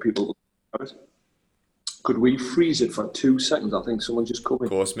 Mm-hmm. So people will it. Could we freeze it for 2 seconds? I think someone just come in.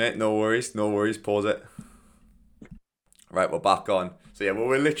 Of course, mate. No worries. Pause it. Right, we're back on. So yeah,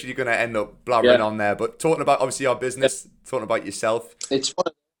 we're literally going to end up blabbering on there. But talking about obviously our business, talking about yourself. It's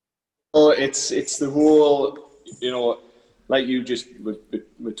fun. It's the whole, you know, like you just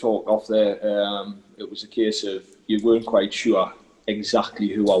we talked off there. it was a case of you weren't quite sure exactly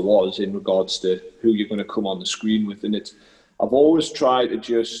who I was in regards to who you're going to come on the screen with. And I've always tried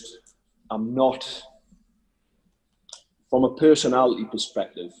to I'm not, from a personality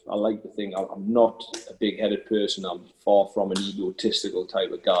perspective, I like to think I'm not a big-headed person. I'm far from an egotistical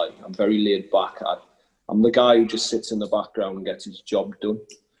type of guy. I'm very laid back. I'm the guy who just sits in the background and gets his job done.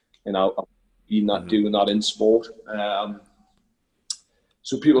 And I've been doing that in sport.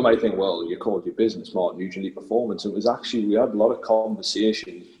 So people might think, well, you called your business Martin Nugent Elite Performance. It was actually, we had a lot of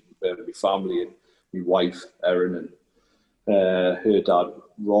conversations with my family and my wife, Erin, and her dad,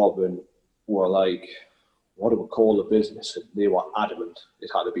 Rob, and were like, what do we call the business? And they were adamant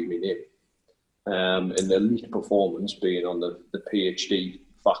it had to be my name. And the elite performance being on the PhD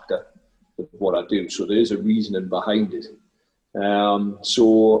factor of what I do. So there's a reasoning behind it.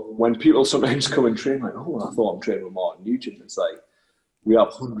 So when people sometimes come and train, like, oh, I thought I'm training with Martin Nugent, it's like, we have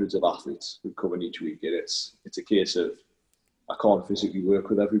hundreds of athletes who come in each week, and it's a case of I can't physically work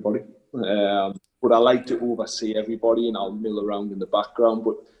with everybody, but I like to oversee everybody, and I'll mill around in the background.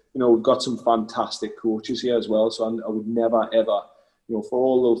 But we've got some fantastic coaches here as well, so I would never ever, for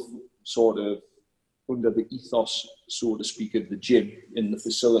all of sort of under the ethos, so to speak, of the gym in the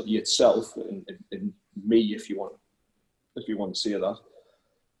facility itself, and me, if you want to say that.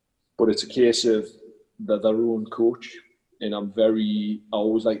 But it's a case of they're their own coach. And I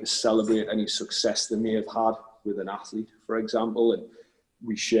always like to celebrate any success they may have had with an athlete, for example. And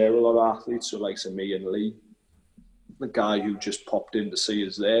we share a lot of athletes, so like me and Lee, the guy who just popped in to see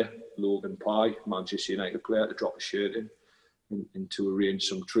us there, Logan Pye, Manchester United player, to drop a shirt in to arrange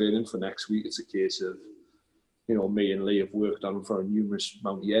some training for next week. It's a case of, me and Lee have worked on for a numerous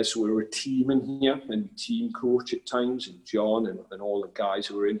amount of years. So we're a team in here, and we team coach at times. And John and all the guys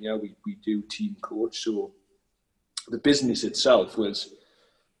who are in here, we do team coach. So the business itself it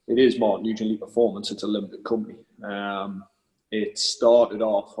is Martin Nugent Elite Performance. It's a limited company. It started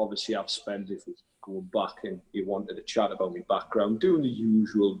off, obviously if we go back and you wanted to chat about my background, doing the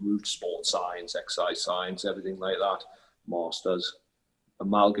usual route, sports science, exercise science, everything like that, masters,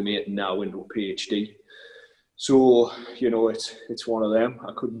 amalgamating now into a PhD. So, it's one of them.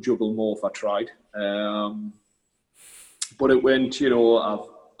 I couldn't juggle more if I tried. But it went,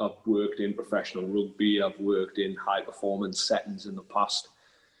 I've worked in professional rugby. I've worked in high performance settings in the past.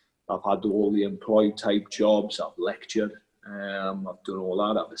 I've had all the employed type jobs. I've lectured. I've done all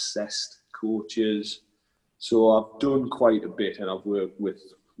that. I've assessed coaches. So I've done quite a bit, and I've worked with,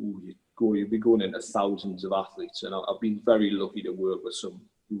 you'll be going into thousands of athletes. And I've been very lucky to work with some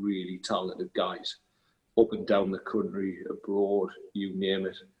really talented guys up and down the country, abroad, you name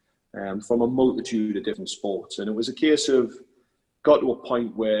it, from a multitude of different sports. And it was a case of, got to a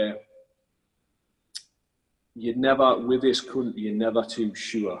point where with this country, you're never too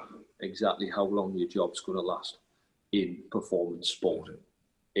sure exactly how long your job's going to last in performance sport.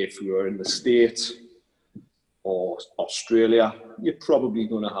 If you're in the States or Australia, you're probably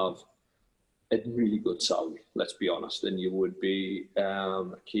going to have a really good salary, let's be honest, and you would be a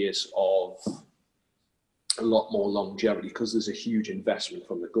case of a lot more longevity because there's a huge investment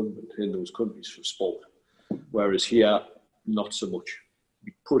from the government in those countries for sport. Whereas here, not so much.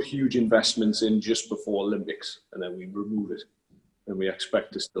 We put huge investments in just before Olympics, and then we remove it, and we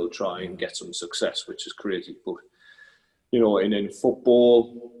expect to still try and get some success, which is crazy. But and in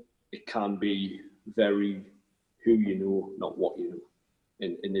football, it can be very who you know, not what you know,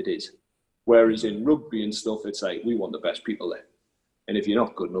 and it is. Whereas in rugby and stuff, it's like we want the best people there, and if you're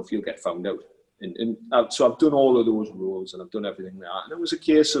not good enough, you'll get found out. And so I've done all of those roles, and I've done everything there. And it was a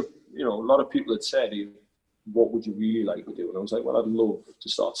case of, a lot of people had said, what would you really like to do? And I was like, well, I'd love to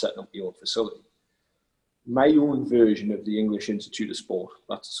start setting up my own facility. My own version of the English Institute of Sport.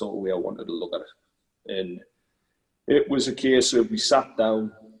 That's the sort of way I wanted to look at it. And it was a case of, we sat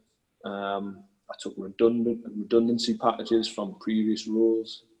down, I took redundancy packages from previous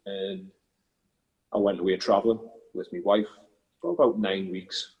roles, and I went away traveling with my wife for about 9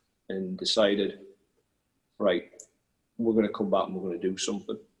 weeks and decided, right, we're going to come back and we're going to do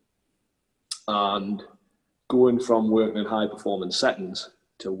something. And going from working in high performance settings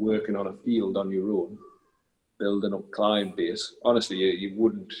to working on a field on your own, building up client base, honestly,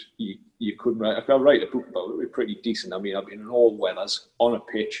 you couldn't write. If I write a book about it, it'd be pretty decent. I mean, I've been in all weathers, on a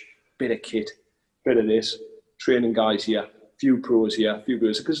pitch, bit of kit, bit of this, training guys here, few pros here, few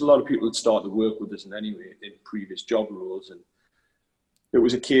pros, because a lot of people had started to work with us in previous job roles. And it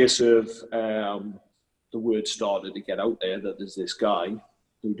was a case of the word started to get out there that there's this guy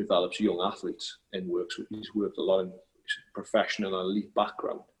who develops young athletes and he's worked a lot in professional and elite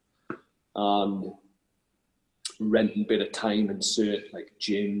background. And renting a bit of time in certain like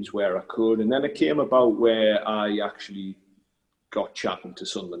gyms where I could. And then it came about where I actually got chatting to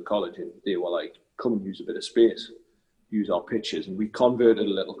Sunderland College, and they were like, come and use a bit of space, use our pitches. And we converted a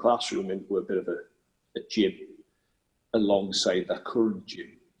little classroom into a bit of a gym alongside their current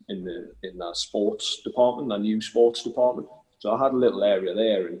gym in their sports department, their new sports department. So I had a little area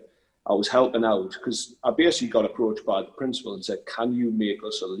there, and I was helping out because I basically got approached by the principal and said, can you make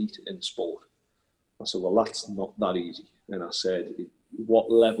us elite in sport? I said, well, that's not that easy. And I said,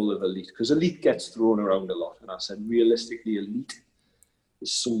 what level of elite? Because elite gets thrown around a lot. And I said, realistically, elite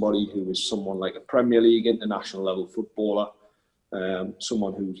is somebody who is someone like a Premier League, international level footballer,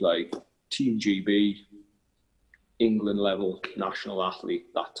 someone who's like Team GB, England level, national athlete,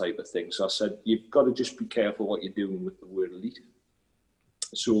 that type of thing. So I said, you've got to just be careful what you're doing with the word elite.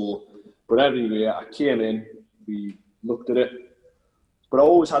 So, but anyway, I came in, we looked at it, but I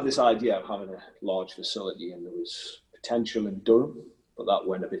always had this idea of having a large facility, and there was potential in Durham, but that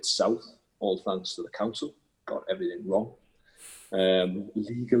went a bit south, all thanks to the council. Got everything wrong.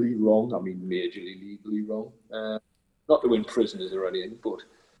 Legally wrong, I mean majorly legally wrong. Not to win prisoners or anything, but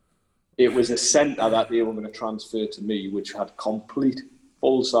it was a centre that they were going to transfer to me, which had complete,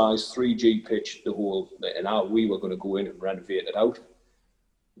 full-size 3G pitch, the whole, and how we were going to go in and renovate it out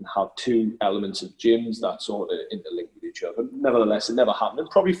and have two elements of gyms that sort of interlinked with each other. Nevertheless, it never happened, and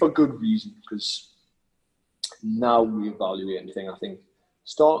probably for good reason, because now reevaluating things, I think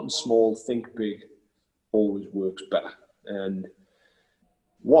starting small, think big, always works better. And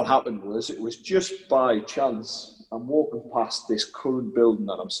what happened was, it was just by chance, I'm walking past this current building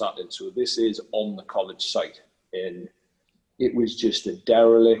that I'm sat in. So this is on the college site, and it was just a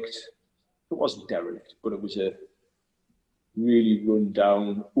derelict. It wasn't derelict, but it was a really run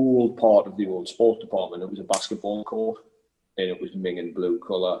down old part of the old sport department. It was a basketball court, and it was Ming and blue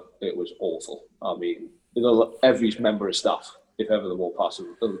colour. It was awful. I mean, every member of staff, if ever they walk past,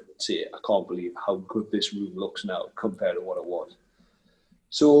 they'll say, I can't believe how good this room looks now compared to what it was.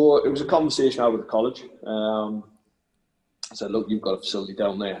 So it was a conversation I had with the college. I said, look, you've got a facility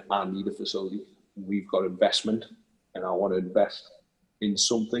down there. I need a facility. We've got investment, and I want to invest in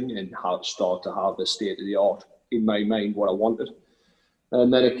something and start to have the state of the art in my mind, what I wanted.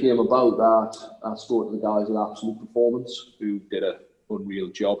 And then it came about that I spoke to the guys at Absolute Performance, who did an unreal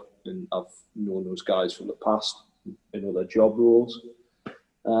job, and I've known those guys from the past in other job roles.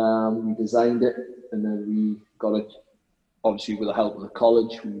 We designed it, and then we got it, obviously with the help of the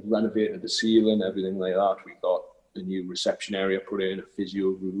college. We renovated the ceiling, everything like that. We got a new reception area put in, a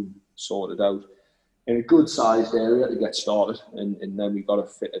physio room sorted out, in a good sized area to get started, and then we got it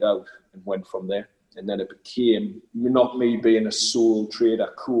fitted out and went from there. And then it became, not me being a sole trader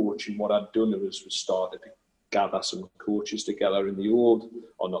coach, and what I'd done was started to gather some coaches together in the old,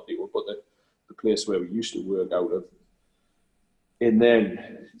 or not the old, but the place where we used to work out of. And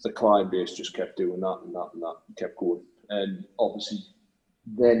then the client base just kept doing that and that and that, and kept going. And obviously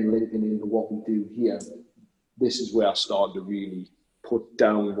then linking into what we do here, this is where I started to really put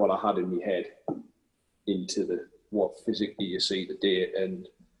down what I had in my head into what physically you see today. And,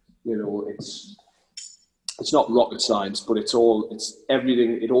 you know, it's not rocket science, but it's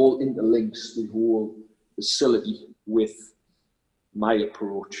everything. It all interlinks the whole facility with my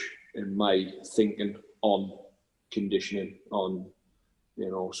approach and my thinking on conditioning, on, you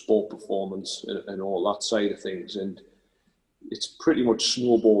know, sport performance and all that side of things. And it's pretty much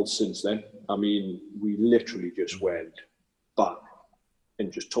snowballed since then. I mean, we literally just went bang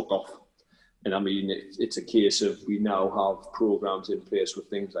and just took off. And I mean, it's a case of we now have programs in place with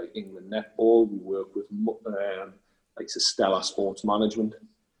things like England Netball. We work with like Stella Sports Management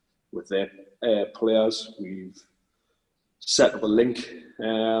with their players. We've set up a link,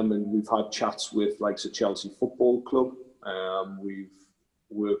 and we've had chats with like the Chelsea Football Club. We've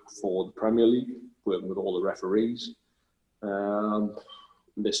worked for the Premier League, working with all the referees.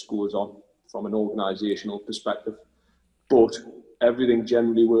 List goes on from an organisational perspective, but everything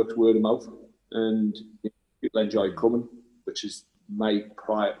generally works word of mouth, and people enjoy coming, which is my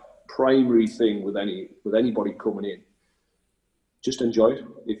primary thing with anybody coming in. Just enjoy it.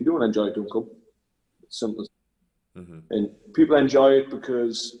 If you don't enjoy it, don't come. It's simple. Mm-hmm. And people enjoy it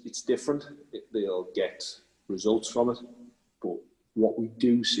because it's different. They'll get results from it. But what we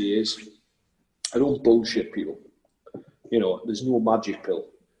do see is, I don't bullshit people. You know, there's no magic pill.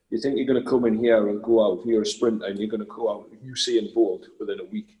 You think you're going to come in here and go out, you're a sprinter, and you're going to go out Usain Bolt within a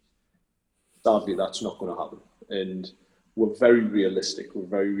week. Sadly, that's not going to happen. And we're very realistic. We're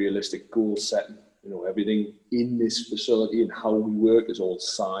very realistic goal setting. You know, everything in this facility and how we work is all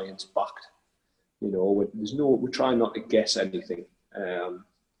science backed. You know, we're trying not to guess anything.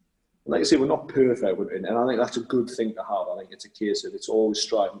 like I say, we're not perfect with it, and I think that's a good thing to have. I think it's a case of it's always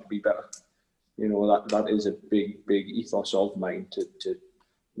striving to be better. You know, that is a big ethos of mine to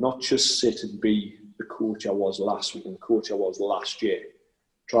not just sit and be the coach I was last week and the coach I was last year.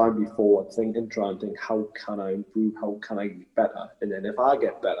 Try and be forward thinking, try and think, how can I improve? How can I get better? And then if I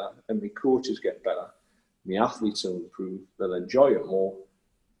get better and my coaches get better, my athletes will improve, they'll enjoy it more,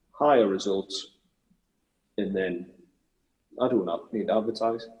 higher results, and then I don't need to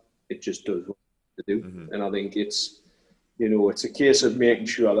advertise. It just does what it do. Mm-hmm. And I think it's, you know, it's a case of making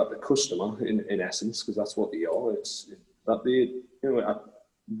sure that the customer, in essence, because that's what they are, it's that they, you know,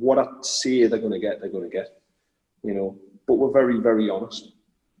 what I say they're going to get, you know. But we're very, very honest.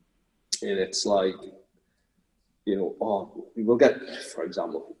 And it's like, you know, we'll get, for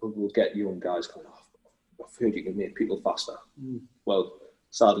example, we'll get young guys going, I've heard you can make people faster. Well,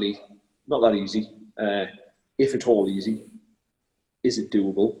 sadly, not that easy. If at all easy, is it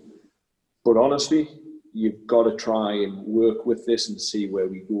doable? But honestly, you've got to try and work with this and see where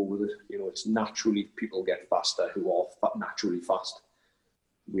we go with it. You know, it's naturally people get faster who are naturally fast.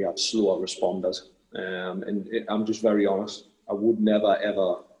 We have slower responders. I'm just very honest. I would never,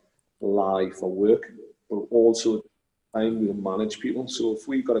 ever lie for work, but also at the time we'll manage people. So if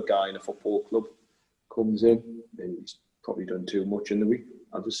we've got a guy in a football club comes in and he's probably done too much in the week,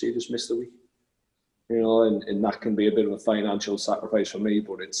 I'll just say just miss the week. You know, and that can be a bit of a financial sacrifice for me,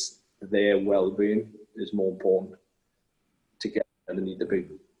 but it's their well-being is more important to get where they need to be.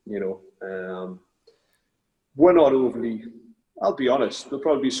 You know, we're not overly. I'll be honest. There'll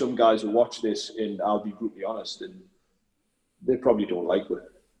probably be some guys who watch this, and I'll be brutally honest, and they probably don't like it.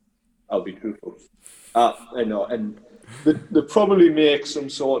 I'll be truthful. I know, and they probably make some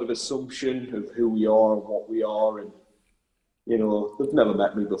sort of assumption of who we are and what we are, and you know, they've never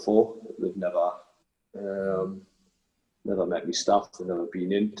met me before. They've never met me staff. They've never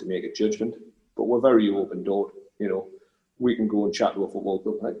been in to make a judgment. But we're very open door. You know, we can go and chat to a football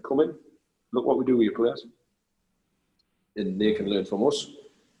club. Like, come in, look what we do with your players, and they can learn from us.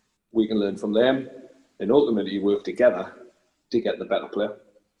 We can learn from them, and ultimately work together to get the better player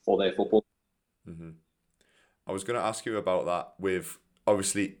for their football. Mm-hmm. I was going to ask you about that with,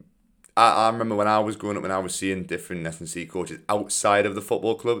 obviously, I remember when I was growing up, when I was seeing different S&C coaches outside of the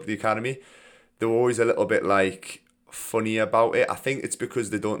football club, the academy, they were always a little bit like funny about it. I think it's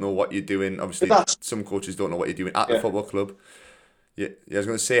because they don't know what you're doing. Obviously, some coaches don't know what you're doing at the football club. Yeah, I was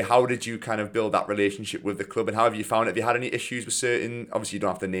going to say, how did you kind of build that relationship with the club, and how have you found it? Have you had any issues with certain? Obviously, you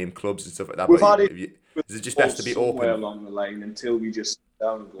don't have to name clubs and stuff like that. We've but had it. Is it just best to be open along the line until we just sit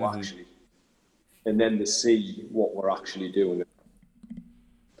down and go actually, and then to see what we're actually doing?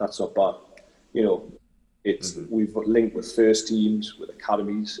 That's not bad. You know, it's we've linked with first teams, with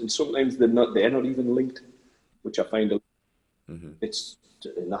academies, and sometimes they're not even linked, which I find it's,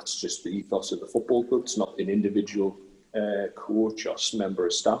 and that's just the ethos of the football club. It's not an individual coach or member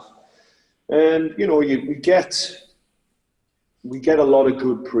of staff. And you know, we get a lot of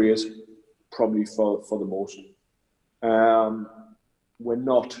good praise, probably for the most. We're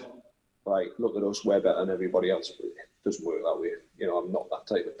not like, look at us, we're better than everybody else. It doesn't work that way. You know, I'm not that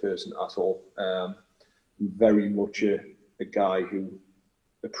type of person at all. I'm very much a guy who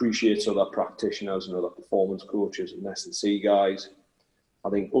appreciates other practitioners and other performance coaches and S&C guys. I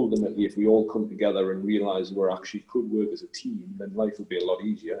think ultimately, if we all come together and realise we actually could work as a team, then life will be a lot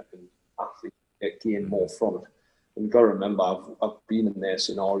easier and athletes gain more from it. And you've got to remember, I've been in their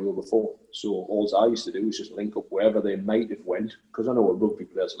scenario before. So all I used to do was just link up wherever they might have went. Because I know what rugby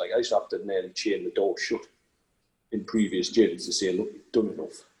players are like. I used to have to nearly chain the door shut in previous gyms to say, look, you've done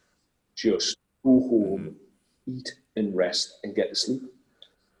enough. Just go home, eat and rest and get to sleep.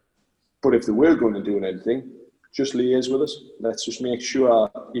 But if they were going to do anything, just liaise with us. Let's just make sure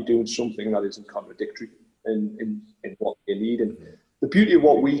you're doing something that isn't contradictory in what you need. And the beauty of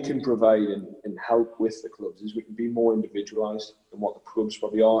what we can provide and help with the clubs is we can be more individualised than what the clubs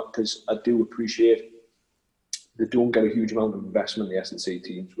probably are, because I do appreciate they don't get a huge amount of investment in the S&C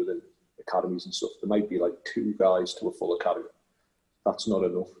teams within academies and stuff. There might be like 2 guys to a full academy. That's not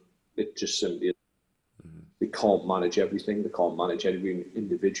enough. It just simply is. They can't manage everything. They can't manage everything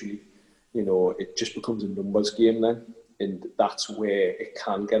individually. You know, it just becomes a numbers game then. And that's where it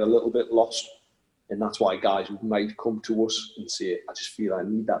can get a little bit lost. And that's why guys might come to us and say, I just feel I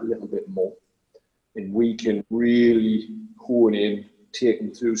need that little bit more. And we can really hone in, take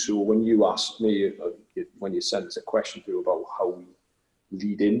them through. So when you asked me, when you sent us a question through about how we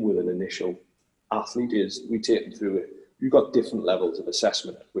lead in with an initial athlete, is we take them through it. We've got different levels of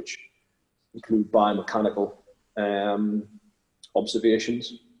assessment, which include biomechanical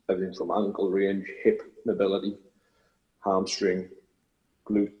observations, everything from ankle range, hip mobility, hamstring,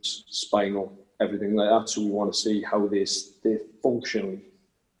 glutes, spinal, everything like that. So we want to see how they functionally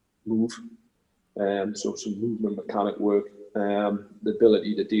move. So some movement mechanic work, the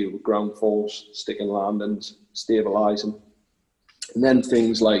ability to deal with ground force, sticking landings, stabilising. And then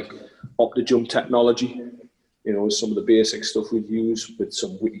things like OptiJump technology, some of the basic stuff we'd use with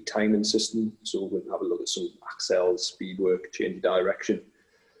some witty timing system. So we'll have a look at some accel, speed work, change of direction.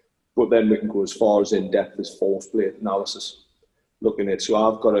 But then we can go as far as in depth as force plate analysis, looking at. So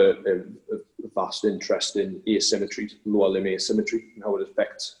I've got a vast interest in asymmetry, lower limb asymmetry, and how it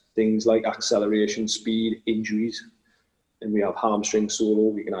affects things like acceleration, speed, injuries. And we have hamstring solo.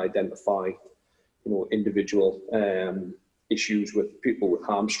 We can identify, individual issues with people with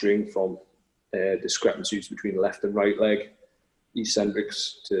hamstring, from discrepancies between left and right leg,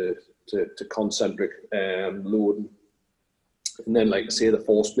 eccentrics to concentric loading. And then, like I say, the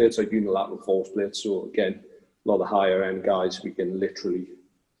force plates, like unilateral force plates. So again, a lot of the higher end guys, we can literally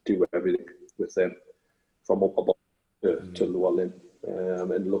do everything with them, from upper body to lower limb,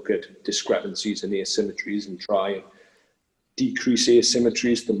 and look at discrepancies and asymmetries and try and decrease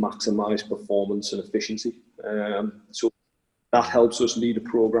asymmetries to maximize performance and efficiency. So that helps us lead a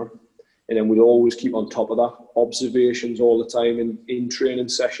program. And then we'll always keep on top of that. Observations all the time in training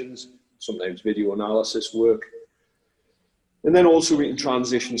sessions, sometimes video analysis work. And then also we can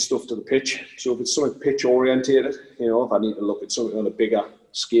transition stuff to the pitch. So if it's something pitch orientated, if I need to look at something on a bigger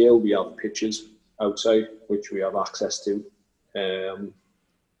scale, we have pitches outside, which we have access to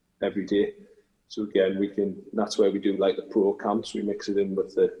every day. So again, that's where we do like the pro camps. We mix it in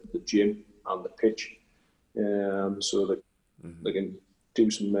with the gym and the pitch, so that they can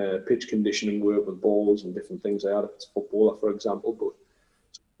do some pitch conditioning work with balls and different things like that. If it's a footballer, for example.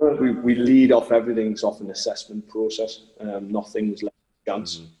 But we lead off, everything's off an assessment process. Nothing's left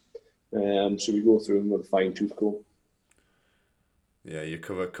chance. So we go through them with a fine tooth comb. Yeah, you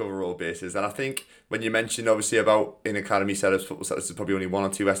cover all bases. And I think when you mentioned obviously about in academy setups, football setups, there's probably only one or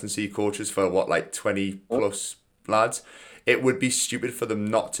two S&C coaches for 20 plus lads. It would be stupid for them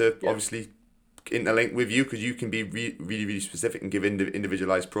not to obviously interlink with you, because you can be really, really specific and give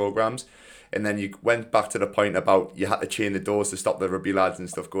individualized programs. And then you went back to the point about you had to chain the doors to stop the rugby lads and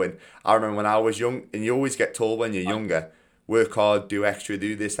stuff going. I remember when I was young, and you always get told when you're younger, work hard, do extra,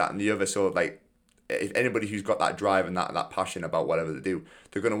 do this, that, and the other. So like, if anybody who's got that drive and that passion about whatever they do,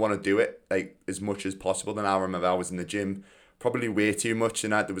 they're going to want to do it like as much as possible. Then I remember I was in the gym probably way too much,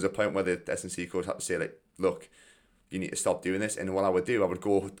 and there was a point where the S&C coach had to say like, look, you need to stop doing this. And what I would do, I would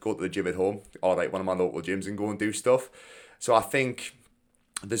go to the gym at home, or like one of my local gyms, and go and do stuff. So I think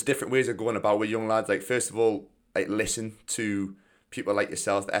there's different ways of going about with young lads. Like, first of all, like, listen to people like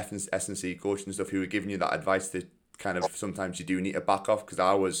yourself, the S&C coach and stuff, who are giving you that advice that kind of sometimes you do need to back off, because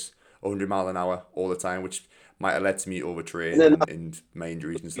I was 100 mile an hour all the time, which might have led to me overtraining and my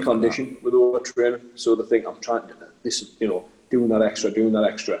injuries and stuff condition like that. With overtraining. So they think I'm trying to doing that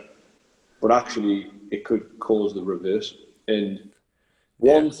extra, but actually it could cause the reverse. And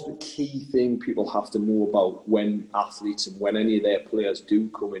one key thing people have to know about when athletes and when any of their players do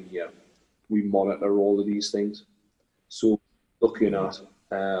come in here, we monitor all of these things. So looking at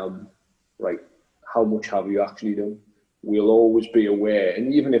how much have you actually done? We'll always be aware,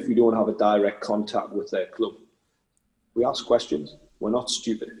 and even if we don't have a direct contact with their club, we ask questions. We're not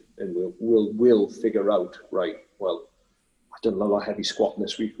stupid, and we'll figure out, right, well, I've done a lot of heavy squatting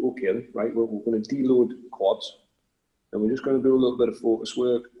this week. Okay, right, we're going to deload quads, and we're just going to do a little bit of focus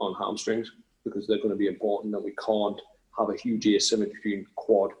work on hamstrings, because they're going to be important, and we can't have a huge asymmetry between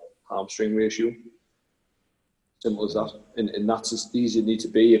quad hamstring ratio. Simple as that. And that's as easy as it needs to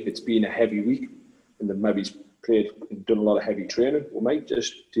be. If it's been a heavy week and then maybe he's done a lot of heavy training, we might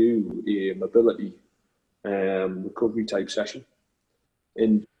just do a mobility recovery type session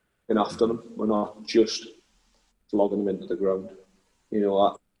and after them. We're not just flogging them into the ground.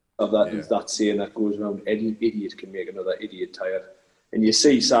 That saying that goes around, any idiot can make another idiot tired. And you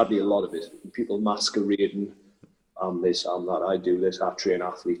see, sadly, a lot of it. People masquerading, I'm this, I'm that, I do this, I train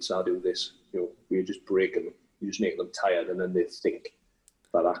athletes, I do this. We're just breaking them. You just make them tired, and then they think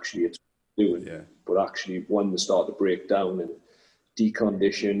that actually it's doing. Yeah. But actually, when they start to break down and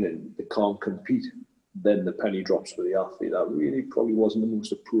decondition and they can't compete, then the penny drops for the athlete. That really probably wasn't the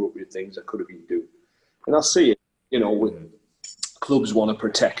most appropriate things I could have been doing. And I see it, with clubs want to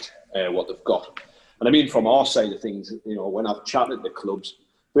protect what they've got. And I mean, from our side of things, when I've chatted to clubs,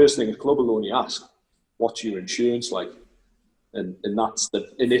 first thing a club will only ask, what's your insurance like? And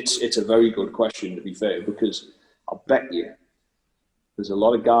it's a very good question, to be fair, because I bet you there's a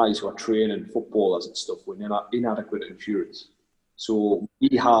lot of guys who are training footballers and stuff with inadequate insurance. So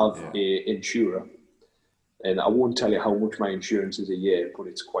we have a insurer, And I won't tell you how much my insurance is a year, but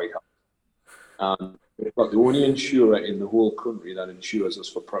it's quite high. And we've got the only insurer in the whole country that insures us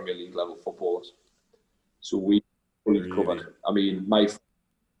for Premier League level footballers. So we fully covered. I mean, my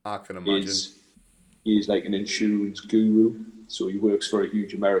I can imagine. He's like an insurance guru. So he works for a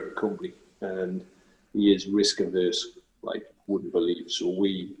huge American company, and he is risk averse, like wouldn't believe. So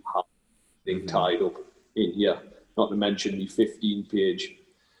we have things tied up in here. Not to mention the 15-page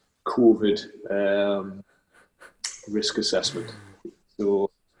COVID risk assessment. So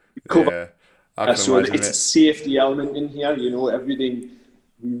cover. So it's a safety element in here. You know, everything,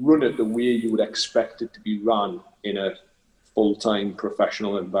 we run it the way you would expect it to be run in a full-time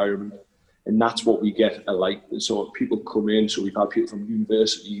professional environment. And that's what we get alike. So people come in, so we've had people from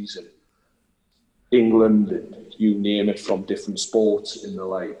universities and England and you name it, from different sports, and the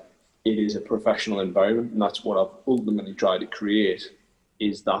like. It is a professional environment, and that's what I've ultimately tried to create,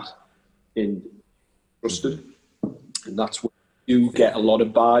 is that in trusted. And that's what you get a lot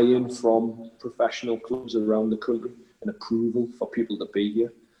of buy-in from professional clubs around the country and approval for people to be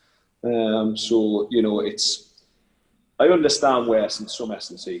here. So, you know, I understand where some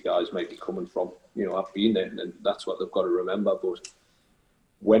S&C guys might be coming from. You know, I've been there, and that's what they've got to remember. But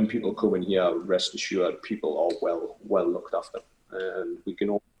when people come in here, rest assured, people are well looked after, and we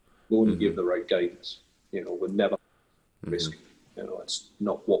can only give the right guidance. You know, we'll never risk. You know, it's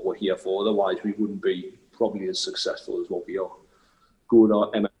not what we're here for. Otherwise, we wouldn't be probably as successful as what we are. Go to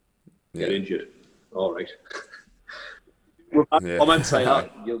MMA, get injured. All right. Comment saying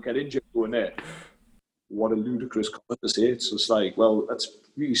that you'll get injured going there. What a ludicrous comment to say. It's just like, well, that's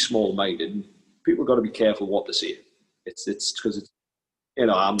really small-minded. People got to be careful what to say. It's because it's, you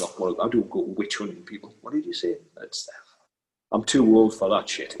know, I don't go witch hunting people. What did you say? I'm too old for that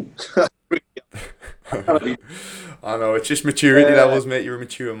shit. I know, it's just maturity levels, mate. You're a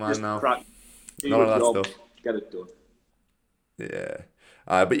mature man now. None of that stuff. Get it done.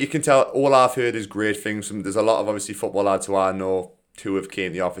 Yeah. But you can tell, all I've heard is great things. There's a lot of, obviously, football lads who I know who have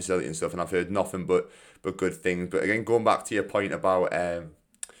came to our facility and stuff, and I've heard nothing but good things. But again, going back to your point about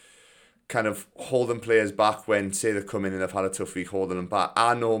kind of holding players back when, say, they come in and they've had a tough week, holding them back.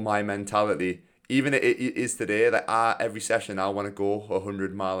 I know my mentality, even it is today, that every session I want to go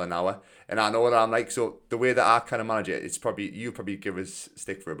 100 mile an hour, and I know what I'm like. So the way that I kind of manage it, it's probably, you probably give us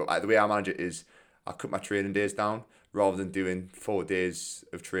stick for it, but the way I manage it is I cut my training days down. Rather than doing 4 days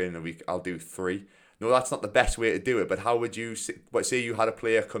of training a week, I'll do 3. No, that's not the best way to do it, but how would you, say you had a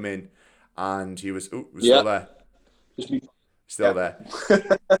player come in and he was still there. Still there.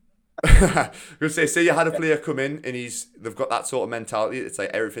 I was going to say you had a player come in and they've got that sort of mentality. It's like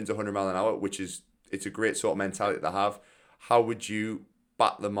everything's 100 mile an hour, which is, it's a great sort of mentality to have. How would you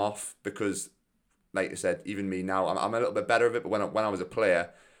bat them off? Because, like I said, even me now, I'm a little bit better of it, but when I was a player,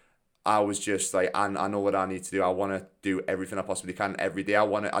 I was just like, I know what I need to do. I want to do everything I possibly can every day.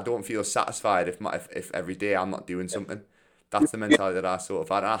 I don't feel satisfied if every day I'm not doing something. That's the mentality that I sort of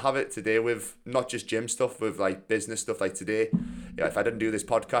had. And I have it today with not just gym stuff, with like business stuff. Like today, if I didn't do this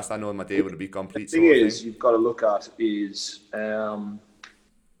podcast, I know my day would be complete. The thing is, you've got to look at is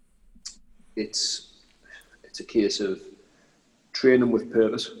it's a case of training with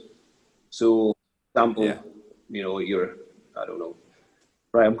purpose. So, for example, you know, I don't know.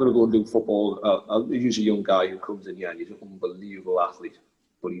 Right, I'm going to go and do football. I'll use a young guy who comes in here and he's an unbelievable athlete,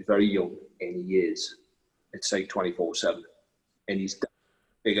 but he's very young and he is, it's like 24/7. And he's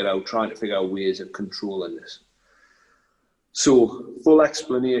trying to figure out ways of controlling this. So full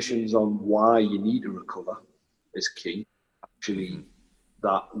explanations on why you need to recover is key. Actually,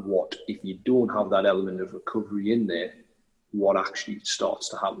 if you don't have that element of recovery in there, what actually starts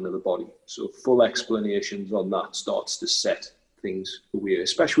to happen to the body. So full explanations on that starts to set things away,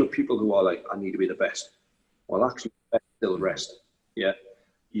 especially with people who are like, I need to be the best. Well, actually, still rest. Yeah,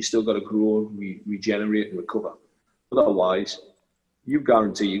 you still got to grow, regenerate, and recover. Otherwise, you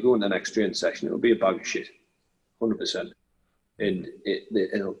guarantee you go in the next training session, it'll be a bag of shit, 100%, and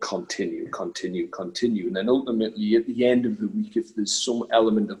it'll continue, and then ultimately at the end of the week, if there's some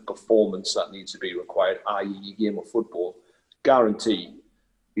element of performance that needs to be required, i.e., your game of football, guarantee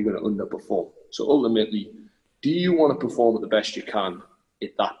you're going to underperform. So ultimately, do you want to perform at the best you can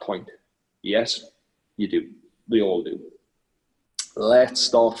at that point? Yes, you do. We all do. Let's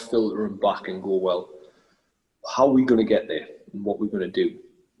start filtering back and go, well, how are we going to get there and what we're going to do?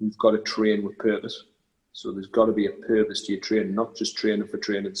 We've got to train with purpose. So there's got to be a purpose to your training, not just training for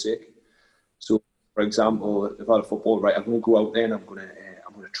training's sake. So, for example, if I had a football, right, I'm going to go out there and I'm going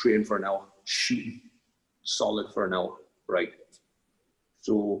to train for an hour, shooting solid for an hour, right?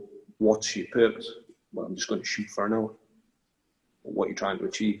 So what's your purpose? Well, I'm just going to shoot for an hour. What are you trying to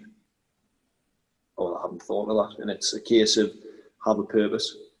achieve? Oh, I hadn't thought of that. And it's a case of have a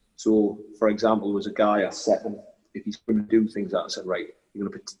purpose. So, for example, there was a guy I set him, if he's going to do things that I said, right, you're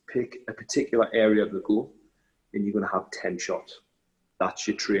going to pick a particular area of the goal and you're going to have 10 shots. That's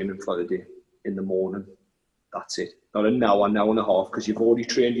your training for the day. In the morning, that's it. Not an hour and a half, because you've already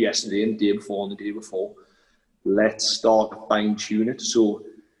trained yesterday and the day before and the day before. Let's start to fine tune it. So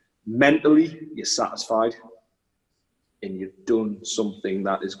mentally, you're satisfied and you've done something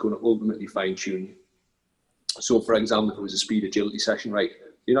that is going to ultimately fine tune you. So, for example, if it was a speed agility session, right,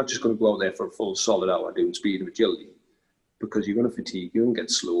 you're not just going to go out there for a full solid hour doing speed and agility, because you're going to fatigue, you're going to get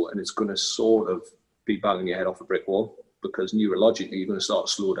slow, and it's going to sort of be banging your head off a brick wall, because neurologically you're going to start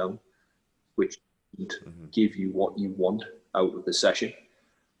to slow down, which doesn't give you what you want out of the session.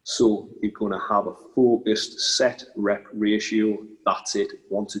 So you're going to have a focused set rep ratio. That's it.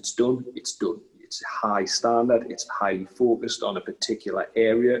 Once it's done, it's done. It's high standard. It's highly focused on a particular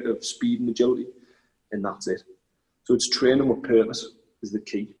area of speed and agility, and that's it. So it's training with purpose is the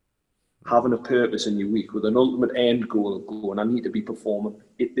key. Having a purpose in your week with an ultimate end goal of going, I need to be performing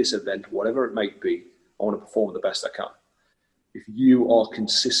at this event, whatever it might be. I want to perform the best I can. If you are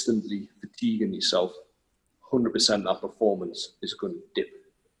consistently fatiguing yourself, 100% that performance is going to dip,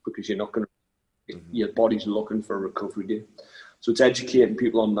 because you're not going to, your body's looking for a recovery day. So it's educating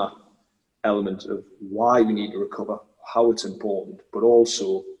people on that element of why we need to recover, how it's important, but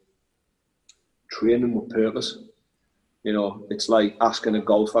also training with purpose. You know, it's like asking a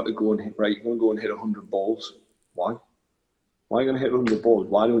golfer to go and hit, right, you're going to go and hit 100 balls. Why? Why are you going to hit 100 balls?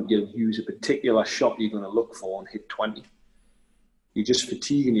 Why don't you use a particular shot you're going to look for and hit 20? You're just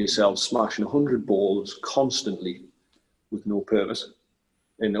fatiguing yourself, smashing 100 balls constantly with no purpose.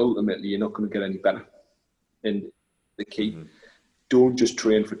 And ultimately, you're not going to get any better. And the key, don't just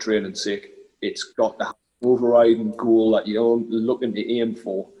train for training's sake. It's got to have an overriding goal that you're looking to aim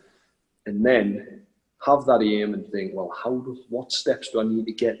for. And then have that aim and think, well, what steps do I need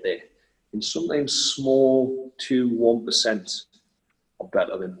to get there? And sometimes small 1% are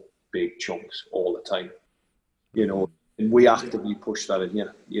better than big chunks all the time. You know, and we actively push that in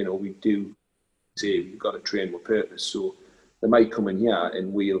here. You know, we do say we've got to train with purpose. So they might come in here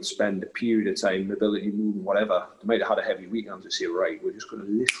and we'll spend a period of time, mobility, moving, whatever. They might have had a heavy weekend to say, right, we're just going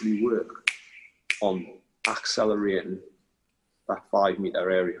to literally work on accelerating that 5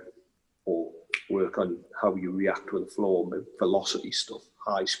 meter area, or work on how you react to the floor, velocity stuff,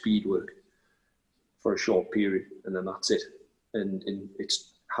 high speed work for a short period, and then that's it. And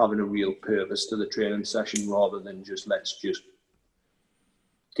it's having a real purpose to the training session rather than let's just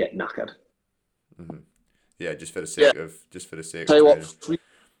get knackered. Yeah, just for the sake of Tell you training.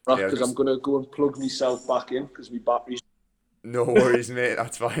 What, because I'm going to go and plug myself back in because my battery's... No worries, mate,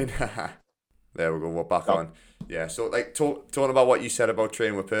 that's fine. There we go, we're back on. Yeah, so like talking about what you said about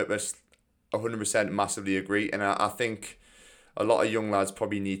training with purpose, 100% massively agree. And I think a lot of young lads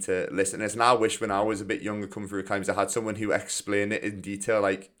probably need to listen to this. And I wish when I was a bit younger coming through times, I had someone who explained it in detail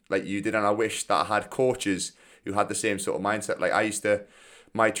like you did. And I wish that I had coaches who had the same sort of mindset. Like I used to,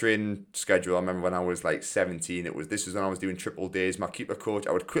 my training schedule, I remember when I was like 17, this was when I was doing triple days. My keeper coach,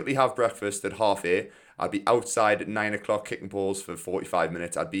 I would quickly have breakfast at 8:30. I'd be outside at 9 o'clock kicking balls for 45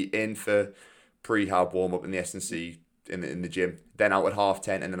 minutes. I'd be in for prehab warm up in the S&C in the gym, then out at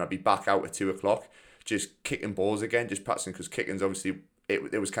 10:30, and then I'd be back out at 2 o'clock just kicking balls again, just practicing, because kicking's obviously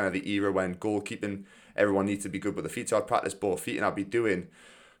it was kind of the era when goalkeeping, everyone needs to be good with the feet, so I'd practice both feet and I'd be doing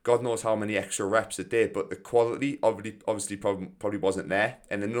God knows how many extra reps a day, but the quality obviously probably wasn't there.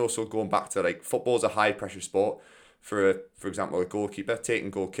 And then also going back to like football's a high pressure sport. For example, a goalkeeper taking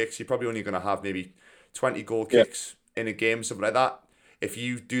goal kicks, you're probably only going to have maybe 20 goal kicks in a game, something like that. If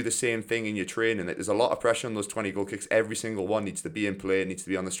you do the same thing in your training, there's a lot of pressure on those 20 goal kicks. Every single one needs to be in play, needs to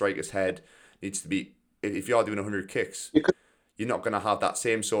be on the striker's head, needs to be, if you are doing 100 kicks, you're not going to have that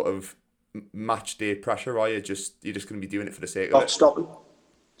same sort of match day pressure, are you? You're just going to be doing it for the sake of it. Stopping.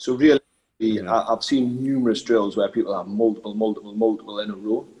 So really, I've seen numerous drills where people have multiple in a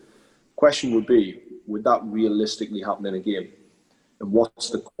row. Question would be, would that realistically happen in a game? And what's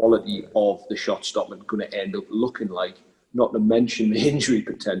the quality of the shot stopping going to end up looking like? Not to mention the injury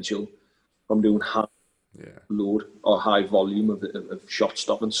potential from doing high load or high volume of shot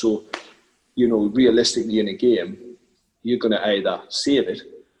stopping. So, you know, realistically in a game, you're going to either save it,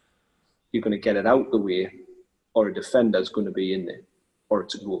 you're going to get it out the way, or a defender's going to be in there, or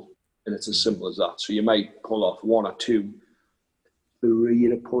it's a goal. And it's as simple as that. So you might pull off one or two, three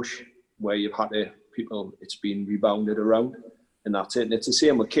at a push where you've had it's been rebounded around, and that's it. And it's the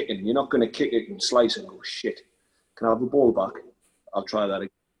same with kicking. You're not going to kick it and slice and go, shit, can I have the ball back? I'll try that again.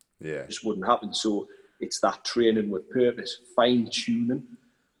 Yeah. It just wouldn't happen. So it's that training with purpose, fine tuning,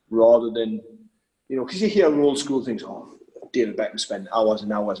 rather than, because you hear old school things, David Beckham spent hours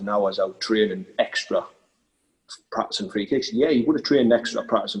and hours and hours out training extra, practicing free kicks. Yeah, he would have trained extra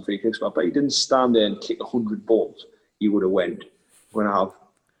practicing free kicks, but he didn't stand there and kick 100 balls. He would have went, I'm going to have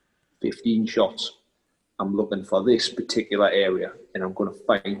 15 shots. I'm looking for this particular area and I'm going to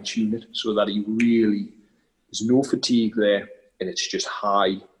fine tune it so that there's no fatigue there and it's just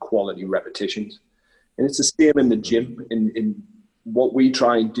high quality repetitions. And it's the same in the gym. In what we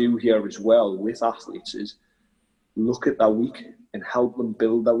try and do here as well with athletes is look at that week and help them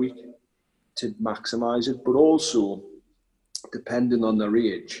build that week to maximise it, but also, depending on their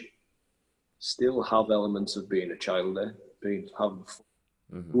age, still have elements of being a child there, having fun.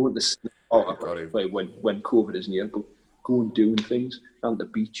 Going to when COVID is near, but go and doing things, down the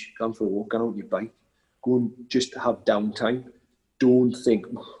beach, going for a walk, going on your bike, go and just have downtime. Don't think,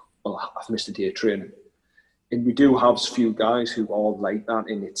 I've missed a day of training. And we do have a few guys who are like that,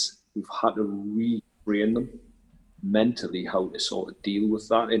 and we've had to retrain them mentally how to sort of deal with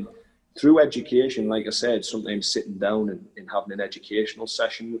that. And through education, like I said, sometimes sitting down and having an educational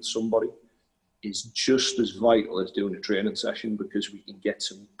session with somebody is just as vital as doing a training session, because we can get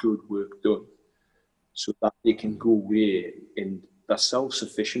some good work done so that they can go away and they're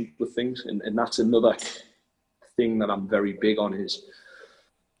self-sufficient with things. And that's another thing that I'm very big on, is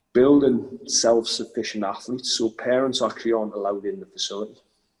building self-sufficient athletes so parents actually aren't allowed in the facility,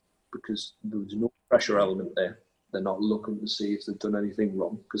 because there's no pressure element there. They're not looking to see if they've done anything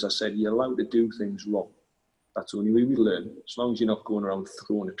wrong, because I said you're allowed to do things wrong. That's the only way we learn, as long as you're not going around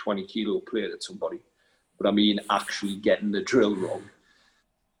throwing a 20-kilo plate at somebody. But I mean actually getting the drill wrong.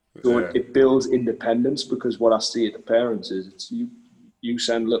 So it builds independence, because what I see at the parents is it's you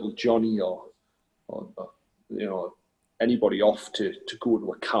send little Johnny or anybody off to go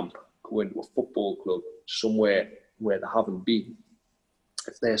to a camp, go into a football club, somewhere where they haven't been.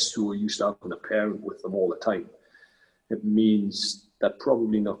 If they're so used to having a parent with them all the time, it means they're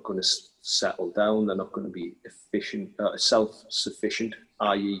probably not going to settle down. They're not going to be self-sufficient,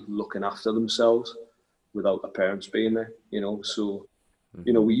 i.e. looking after themselves without their parents being there, So,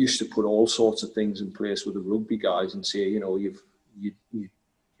 we used to put all sorts of things in place with the rugby guys and say, your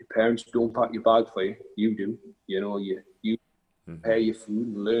parents don't pack your bag for you. You do. You prepare your food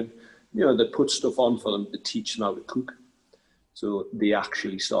and learn. They put stuff on for them to teach them how to cook. So they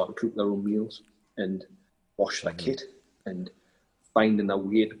actually start to cook their own meals and wash their kit and finding their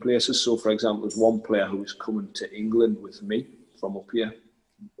way to places. So, for example, there's one player who was coming to England with me from up here,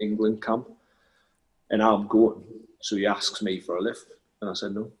 England camp, and I'm going. So he asks me for a lift, and I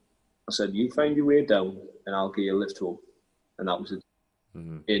said, no. I said, you find your way down, and I'll give you a lift home. And that was it.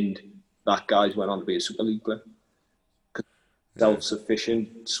 And that guy's went on to be a Super League player.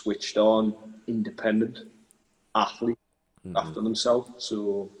 Self-sufficient, switched on, independent athlete after themselves.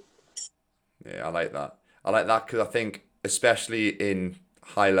 So, yeah, I like that. Because I think, especially in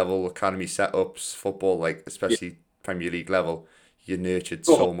high-level academy setups, football, like especially Premier League level, you're nurtured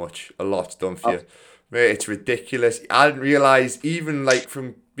so much. A lot's done for you. Mate, it's ridiculous. I didn't realise, even like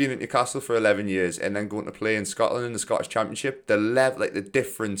from being at Newcastle for 11 years and then going to play in Scotland in the Scottish Championship, the level, like the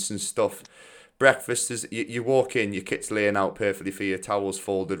difference and stuff. Breakfast is, you walk in, your kit's laying out perfectly for you, towels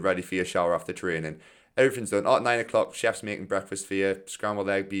folded, ready for your shower after training. Everything's done. At 9 o'clock, chef's making breakfast for you, scrambled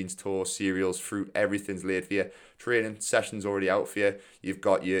egg, beans, toast, cereals, fruit, everything's laid for you. Training session's already out for you. You've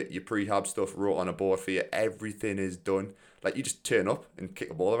got your prehab stuff wrote on a board for you. Everything is done. Like, you just turn up and kick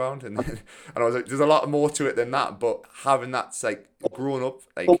a ball around. And I was like, there's a lot more to it than that. But having that's like growing up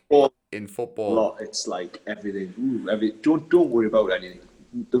like in football. It's like everything. Don't worry about anything.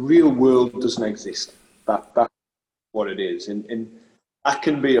 The real world doesn't exist. That's what it is. And that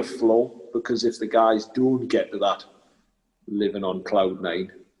can be a flaw, because if the guys don't get to that living on cloud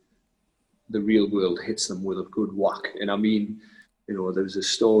nine, the real world hits them with a good whack. And I mean, there's a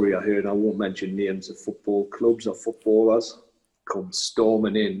story I heard, I won't mention names of football clubs or footballers, come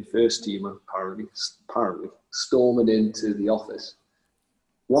storming in, first team apparently, storming into the office.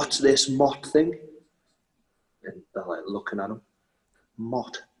 What's this Mott thing? And they're like looking at him.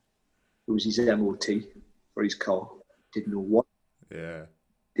 Mott. It was his MOT for his car. Didn't know what. Yeah.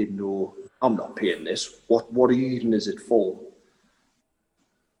 Didn't know, I'm not paying this. What even is it for?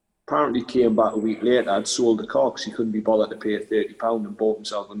 Apparently came back a week later, had sold the car because he couldn't be bothered to pay £30 and bought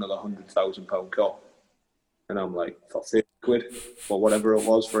himself another £100,000 car. And I'm like, for 30 quid, or whatever it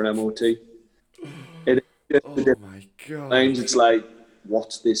was for an MOT. My God. Times it's like,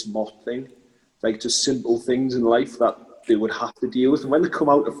 what's this Mott thing? Like, just simple things in life that they would have to deal with. And when they come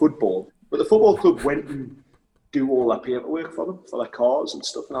out of football, but the football club went and do all that paperwork for them, for their cars and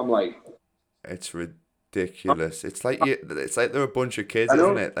stuff. And I'm like, it's ridiculous. It's like they're a bunch of kids,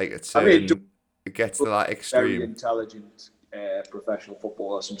 isn't it? Like, it's it gets to that Very extreme. intelligent professional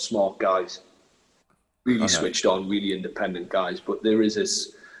footballers, some smart guys, really switched on, really independent guys. But there is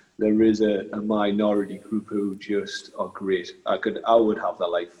a minority group who just are great. I would have their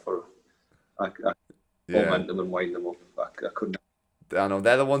life for. I Yeah. torment them and wind them up. I couldn't. I know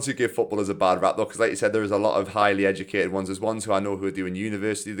they're the ones who give footballers a bad rap though, because like you said, there is a lot of highly educated ones. There's ones who I know who are doing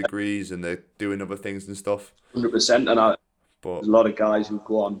university degrees and they're doing other things and stuff. 100%. And But there's a lot of guys who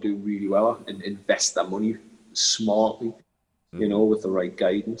go on and do really well and invest their money smartly, with the right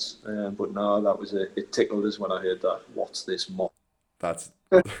guidance. But no, it tickled us when I heard that. What's this mock? that's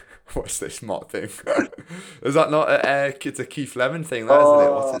what's this mott thing? Is that not it's a Keith Lemon thing, that isn't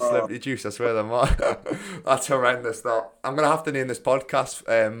it? What's it, celebrity juice? I swear they're mott. That's horrendous. That I'm gonna have to name this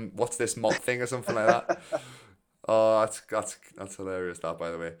podcast what's this mott thing or something like that. Oh, that's hilarious. That,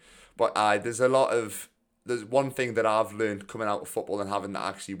 by the way, but there's one thing that I've learned coming out of football and having that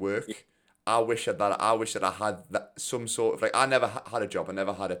actually work. I wish that I had that some sort of like I never had a job. I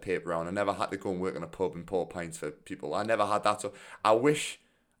never had a paper round. I never had to go and work in a pub and pour pints for people. I never had that. So I wish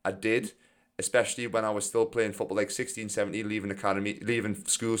I did, especially when I was still playing football, like 16, 17, leaving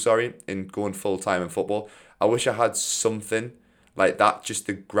school, sorry, and going full time in football. I wish I had something like that just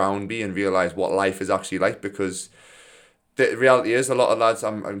to ground me and realize what life is actually like, because the reality is a lot of lads,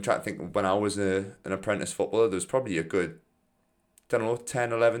 I'm trying to think, when I was an apprentice footballer, there was probably a good, don't know,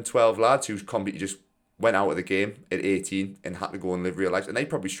 10, 11, 12 lads who completely just went out of the game at 18 and had to go and live real life. And they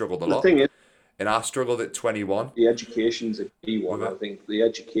probably struggled a The lot. thing is, And I struggled at 21 the education's a key one. with I it. think the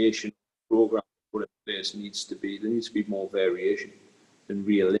education program put in place there needs to be more variation and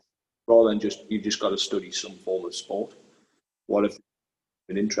realistic, rather than you've just got to study some form of sport. What if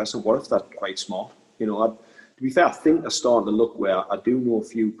an interest, and what if that's quite smart? To be fair, I think they're starting to look where I do know a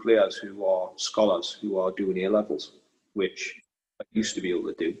few players who are scholars who are doing A levels, which I used to be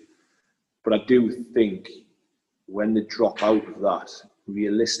able to do. But I do think when they drop out of that,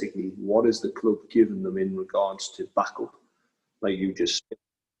 realistically, what is the club giving them in regards to backup? Like you just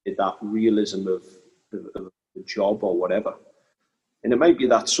said, that realism of the job or whatever. And it might be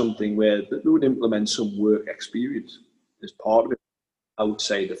that's something where they would implement some work experience as part of it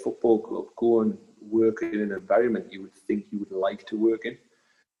outside the football club. Go and work in an environment you would think you would like to work in,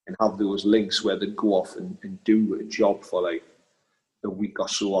 and have those links where they go off and do a job for like a week or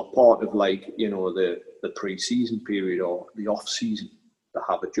so, or part of like, the pre-season period or the off-season, to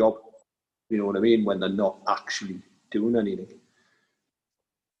have a job. You know what I mean? When they're not actually doing anything.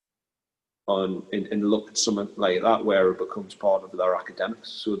 And look at something like that where it becomes part of their academics,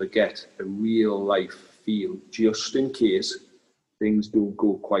 so they get a real life feel just in case things don't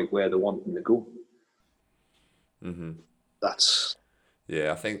go quite where they want them to go. That's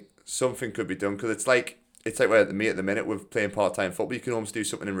Yeah, I think something could be done, because it's like where me at the minute with playing part time football, you can almost do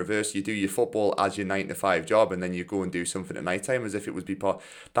something in reverse. You do your football as your 9 to 5 job, and then you go and do something at night time as if it would be part.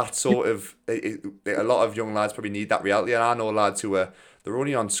 That sort of a lot of young lads probably need that reality, and I know lads who they're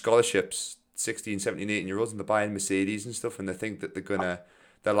only on scholarships, 16, 17, 18-year-olds, and they're buying Mercedes and stuff, and they think that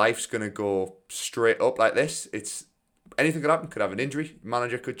their life's gonna go straight up like this. It's anything could happen. Could have an injury,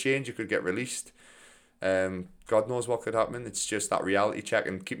 manager could change, you could get released. God knows what could happen. It's just that reality check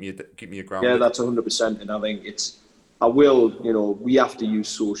and keep me yeah, grounded. that's 100%. And I think I will, we have to use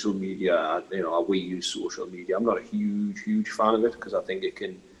social media. We use social media. I'm not a huge fan of it, because I think it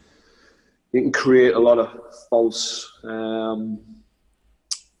can create a lot of false, what's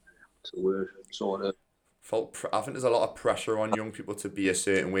the word, sort of. I think there's a lot of pressure on young people to be a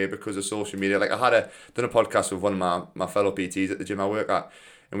certain way because of social media. Like I done a podcast with one of my fellow PTs at the gym I work at,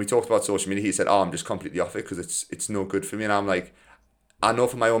 and we talked about social media. He said, "Oh, I'm just completely off it because it's no good for me." And I'm like, I know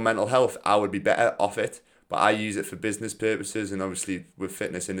for my own mental health, I would be better off it, but I use it for business purposes, and obviously with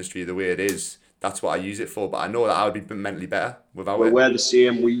fitness industry the way it is, that's what I use it for. But I know that I would be mentally better without Well, it. we're the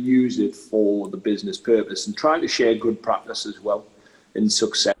same. We use it for the business purpose and trying to share good practice as well in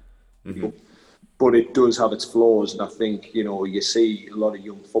success. But it does have its flaws, and I think you see a lot of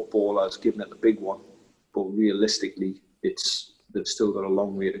young footballers giving it the big one, but realistically, they've still got a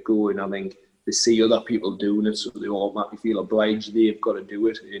long way to go. And I think they see other people doing it, so they automatically feel obliged they've got to do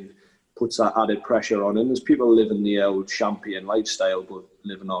it, and puts that added pressure on. And there's people living the old champion lifestyle, but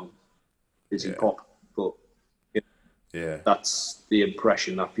living on busy pop. But Yeah. that's the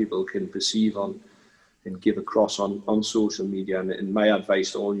impression that people can perceive on and give across on social media. And my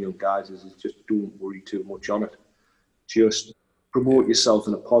advice to all young guys is just don't worry too much on it. Just promote yourself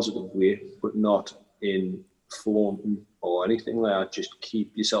in a positive way, but not in flaunting or anything like that. Just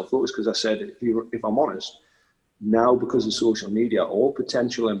keep yourself focused. Because I said, if I'm honest, now because of social media, all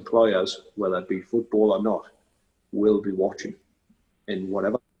potential employers, whether it be football or not, will be watching in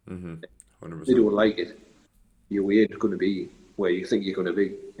whatever. They 100%. don't like it. You ain't going to be where you think you're going to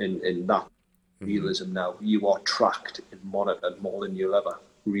be. In that realism now, you are tracked and monitored more than you'll ever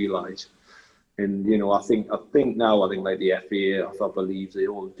realise. And you know, I think now, like the FA, I believe they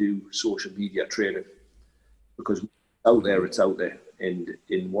all do social media training, because it's out there, and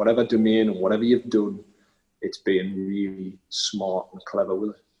in whatever domain and whatever you've done, it's being really smart and clever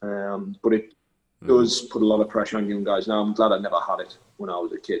with it. But it does put a lot of pressure on young guys. Now, I'm glad I never had it when I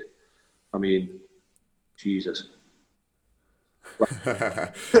was a kid. I mean, Jesus.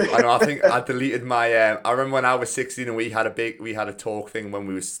 I know. I think I deleted my. I remember when I was 16 and we had a talk thing when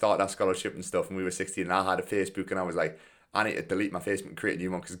we were starting our scholarship and stuff, and we were 16 and I had a Facebook and I was like, I need to delete my Facebook and create a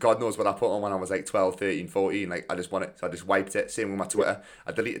new one because God knows what I put on when I was like 12, 13, 14. Like I just want it, so I just wiped it. Same with my Twitter.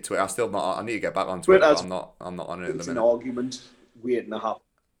 I deleted Twitter. I still not. I need to get back on Twitter, but I'm not on it at the It's minute. an argument waiting to happen.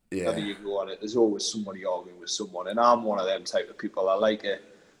 Whenever Yeah. you go on it, there's always somebody arguing with someone, and I'm one of them type of people. I like it.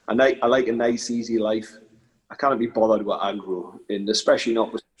 I like a nice, easy life. I can't be bothered with aggro, and especially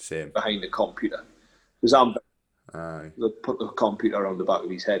not Same. behind the computer, because I'm Aye. they'll put the computer on the back of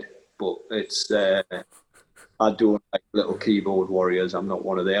his head. But it's I don't like little keyboard warriors. I'm not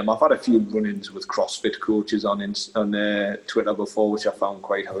one of them. I've had a few run-ins with CrossFit coaches on Twitter before, which I found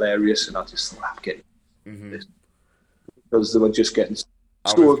quite hilarious, and I just thought I'm getting this because they were just getting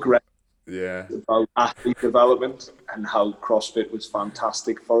so aggressive Yeah. about athlete development and how CrossFit was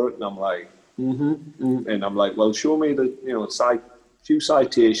fantastic for it, and I'm like, and I'm like, well, show me the few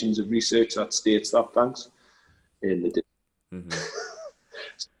citations of research that states that. Thanks. In the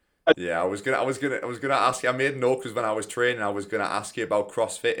Yeah, I was gonna ask you. I made a note because when I was training, I was gonna ask you about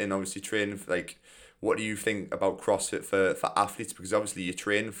CrossFit and obviously training for, like, what do you think about CrossFit for athletes? Because obviously you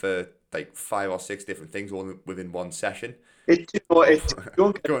train for like 5 or 6 different things all within one session. it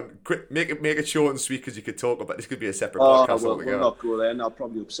don't get. Go on, quick, make it short and sweet because you could talk about this. Could be a separate Oh, podcast well, we'll altogether. not go there, and I'll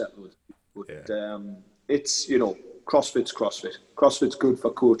probably upset those people. Yeah, But it's CrossFit's CrossFit. CrossFit's good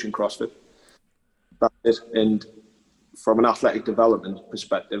for coaching CrossFit. That's it. And from an athletic development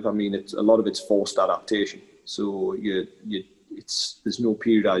perspective, I mean, it's a lot of it's forced adaptation. So there's no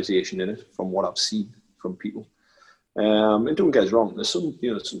periodization in it from what I've seen from people. And don't get us wrong, there's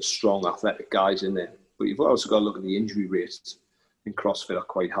some strong athletic guys in there, but you've also got to look at the injury rates in CrossFit are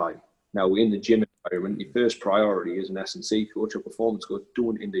quite high. Now, in the gym environment, your first priority as an S&C coach or performance coach,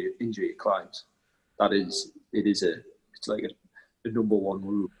 don't injure your clients. It's like a number one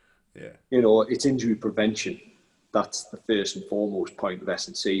rule. yeah, It's injury prevention. That's the first and foremost point of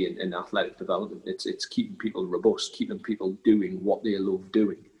S&C in athletic development. It's keeping people robust, keeping people doing what they love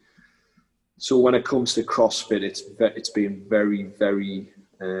doing. So when it comes to CrossFit, it's been very, very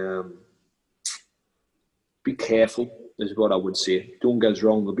be careful is what I would say. Don't get us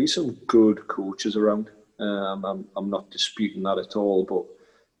wrong, there'll be some good coaches around. I'm not disputing that at all, but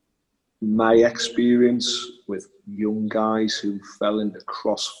my experience with young guys who fell into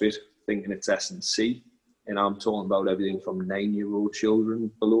CrossFit thinking it's S&C, and I'm talking about everything from 9-year-old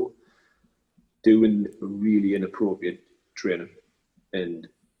children below, doing really inappropriate training and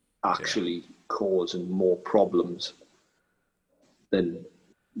actually causing more problems than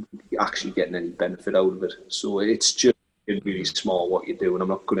actually getting any benefit out of it. So it's just really small what you do, and I'm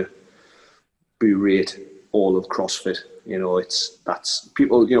not going to berate all of CrossFit. That's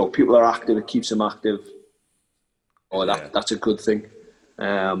people. People are active. It keeps them active. That's a good thing.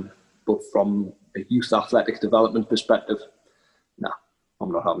 But from a youth athletic development perspective, nah,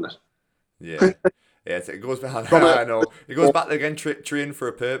 I'm not having it. yeah. Yeah, it goes back. I know it goes back again. Train for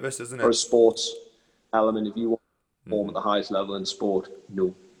a purpose, doesn't For a it? sports element, if you want to perform at the highest level in sport,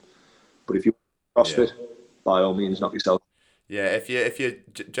 no. But if you want CrossFit, by all means, knock yourself. Yeah, if you're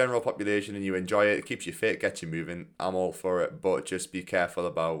general population and you enjoy it, it keeps you fit, gets you moving. I'm all for it, but just be careful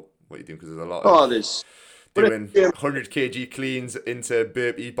about what you're doing because there's a lot of doing 100 kg cleans into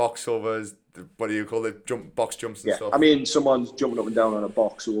burpee box overs. What do you call it? Box jumps and stuff. I mean, someone's jumping up and down on a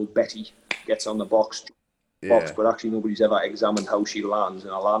box. Old Betty gets on the box, but actually nobody's ever examined how she lands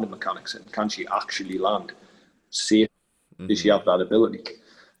in a landing mechanics and can she actually land safe? Does she have that ability?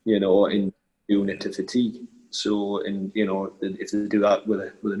 In doing it to fatigue. So, if they do that with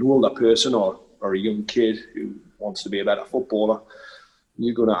an older person or a young kid who wants to be a better footballer,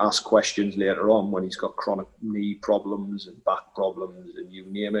 you're going to ask questions later on when he's got chronic knee problems and back problems and you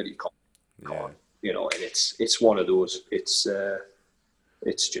name it. He can't. And it's one of those. It's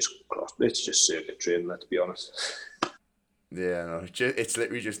just circuit training. Let's be honest. Yeah, no, it's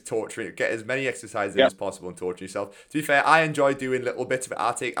literally just torturing. Get as many exercises in as possible and torture yourself. To be fair, I enjoy doing little bits of it.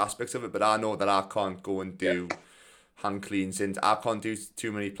 I take aspects of it, but I know that I can't go and do hand clean, since I can't do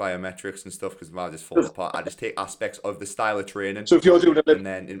too many plyometrics and stuff because I just fall apart. I just take aspects of the style of training So if you're doing a and little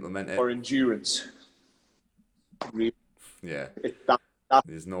then implement it. or endurance, really, Yeah, that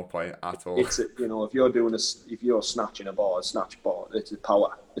there's no point at all. it's you know, if you're snatching a bar, a snatch bar, it's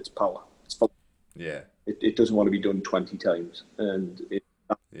power. It's power. It's fun. Yeah, It doesn't want to be done 20 times, and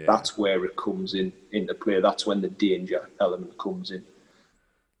yeah, that's where it comes into play. That's when the danger element comes in.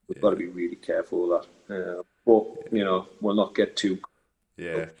 We've got to be really careful of that. But you know, we'll not get too.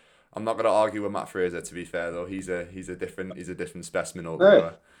 yeah. I'm not gonna argue with Matt Fraser. To be fair, though, he's a different specimen Hey,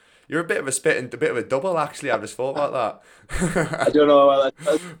 altogether. You're a bit of a spit and a bit of a double, actually. I just thought about I that. don't know.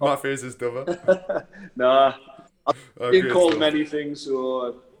 Matt Fraser's double. Nah, I've Oh, been great called stuff. many things,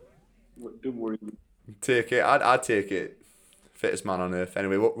 so don't worry. Take it. I'd take it. Fittest man on earth.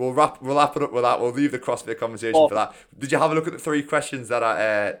 Anyway, we'll wrap it up with that. We'll leave the CrossFit conversation Oh, for that. Did you have a look at the 3 questions that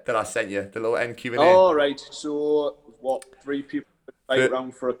I sent you? The little NQ&A. all right. So what? 3 people right Fit.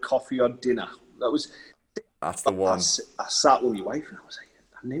 round for a coffee or dinner. That was. That's the I, one. I sat with my wife and I was like,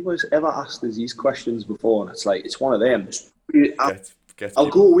 no one's ever asked us these questions before, and it's like it's one of them. Get I'll people.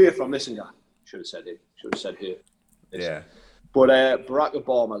 go away from this and go, should have said it. Should have said here. This. Yeah. But Barack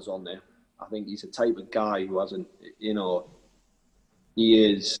Obama's on there. I think he's a type of guy who hasn't, you know, he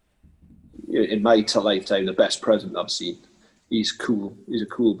is, in my lifetime, the best president I've seen. He's cool. He's a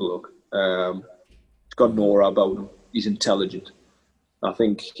cool bloke. He's got an aura about him. He's intelligent. I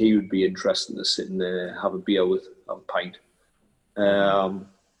think he would be interesting to sit and have a beer with, have a pint.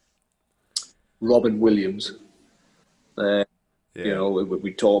 Robin Williams. Yeah. You know,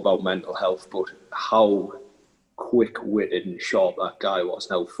 we talk about mental health, but how quick-witted and sharp that guy was,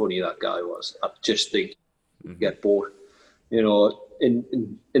 how funny that guy was. I just think you get bored. You know, and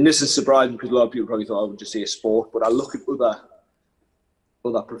this is surprising because a lot of people probably thought I would just say sport, but I look at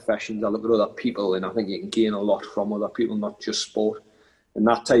other professions, I look at other people, and I think you can gain a lot from other people, not just sport. And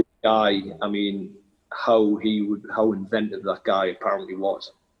that type of guy, I mean, how inventive that guy apparently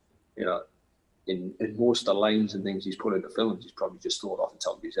was. You know, in most of the lines and things he's put into films, he's probably just thought off the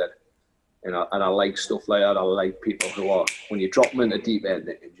top of his head. You know, and I like stuff like that. I like people who are, when you drop them in the deep end,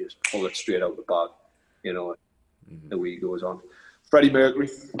 they can just pull it straight out of the bag. You know, the way he goes on. Freddie Mercury,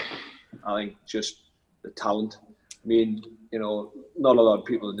 I think just the talent. I mean, you know, not a lot of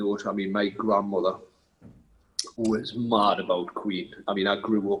people know it. I mean, my grandmother was mad about Queen. I mean, I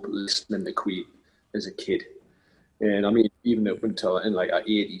grew up listening to Queen as a kid. And I mean, even up until in like our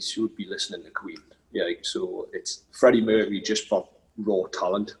 80s, she would be listening to Queen. Yeah, so it's Freddie Mercury just for raw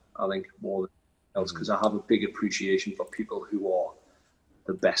talent, I think, more than else, because I have a big appreciation for people who are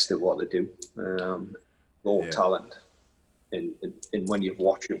the best at what they do. Raw talent. And when you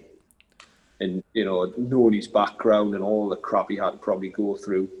watch him, and you know, knowing his background and all the crap he had to probably go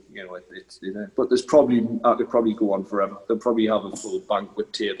through, you know, it's you know, but I could probably go on forever. They'll probably have a full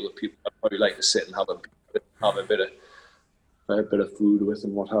banquet table of people that probably like to sit and have a bit of food with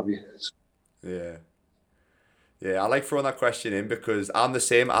and what have you. Yeah. Yeah, I like throwing that question in because I'm the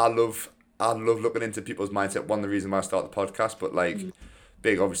same. I love looking into people's mindset. One of the reasons why I start the podcast, but like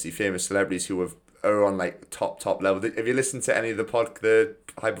big, obviously famous celebrities who are on like top level. Have you listened to any of the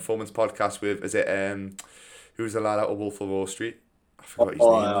high performance podcasts with? Is it who's the lad out of Wolf of Wall Street? I forgot his name.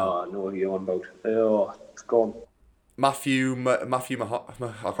 I know what you're on about. Oh, it's gone. Matthew I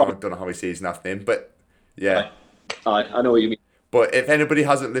don't know how he says his last name, but yeah. I know what you mean. But if anybody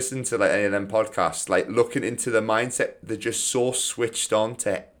hasn't listened to like any of them podcasts, like looking into the mindset, they're just so switched on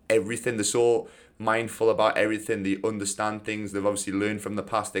to everything. They're so mindful about everything. They understand things. They've obviously learned from the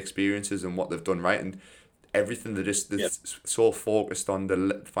past experiences and what they've done right, and everything. They're so focused on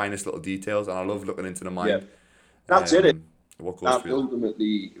the finest little details. And I love looking into the mind. Yeah. That's it. What goes through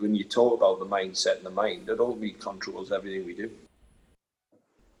Ultimately, when you talk about the mindset and the mind, it ultimately controls everything we do.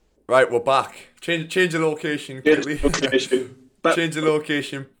 Right, we're back. Change the location quickly. Change the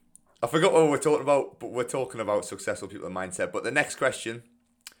location. I forgot what we're talking about, but we're talking about successful people and mindset. But the next question,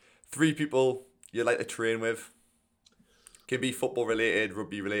 3 people you like to train with. Can be football related,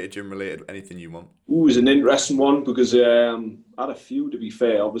 rugby related, gym related, anything you want. Ooh, it's an interesting one because I had a few, to be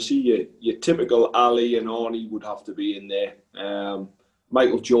fair. Obviously, your typical Ali and Arnie would have to be in there.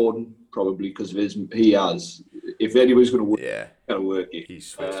 Michael Jordan, probably, because if anybody's going to work, going to work it. He's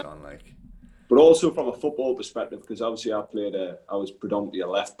switched on, like. But also from a football perspective, because obviously I was predominantly a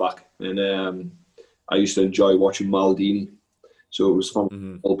left back, and I used to enjoy watching Maldini. So it was from a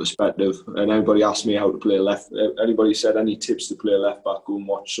football perspective. And everybody asked me how to play left. Anybody said any tips to play left back, go and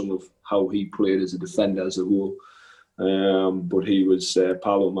watch some of how he played as a defender as a whole. But he was,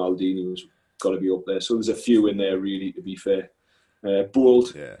 Paolo Maldini was got to be up there. So there's a few in there, really, to be fair.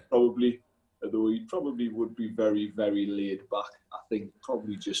 Bolt, probably. Although he probably would be very, very laid back. I think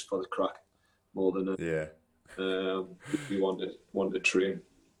probably just for the crack more than Yeah. if you want to train.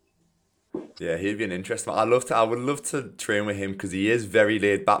 Yeah, he'd be an interesting. I would love to train with him because he is very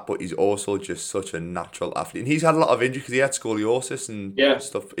laid back, but he's also just such a natural athlete. And he's had a lot of injury because he had scoliosis and Yeah,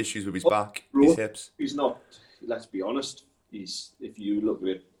 stuff, issues with his back, his growth. hips. He's not. Let's be honest. If you look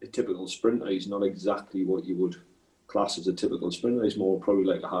at a typical sprinter, he's not exactly what you would class as a typical sprinter. He's more probably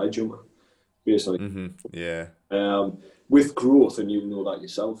like a high jumper, based on Yeah. with growth, and you know that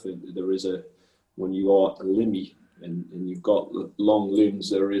yourself. There is when you are a limbie and you've got long limbs,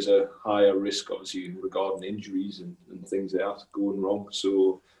 there is a higher risk, obviously, regarding injuries and things like that going wrong.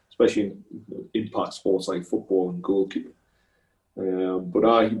 So, especially in impact sports like football and goalkeeping.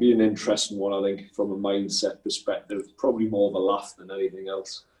 But he'd be an interesting one, I think, from a mindset perspective. Probably more of a laugh than anything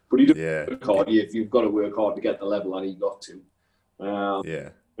else. But he does work hard. If you've got to work hard to get the level, and he got to.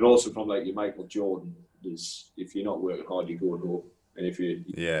 And also from like your Michael Jordan, if you're not working hard, you're going home. And if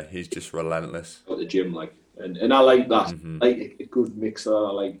he's just relentless. At the gym, and I like that. Mm-hmm. Like a good mix of that.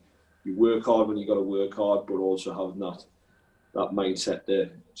 I like you work hard when you got to work hard, but also having that mindset to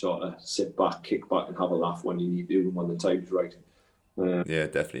sort of sit back, kick back, and have a laugh when you need to, and when the time's right. Yeah,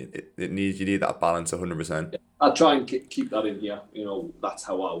 definitely. You need that balance 100%. I try and keep that in here. That's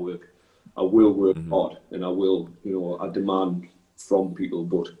how I work. I will work hard, and I will. I demand from people,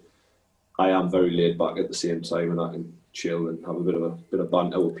 but I am very laid back at the same time, and I can chill and have a bit of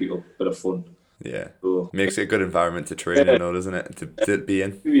banter with people, bit of fun. Yeah, so, makes it a good environment to train in, though, doesn't it? To be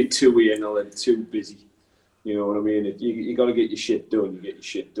in. You're too anal and too busy. You know what I mean? You got to get your shit done. You get your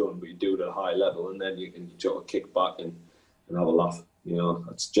shit done, but you do it at a high level, and then you can sort of kick back and have a laugh.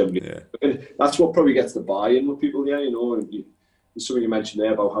 That's generally and that's what probably gets the buy-in with people. Yeah, and something you mentioned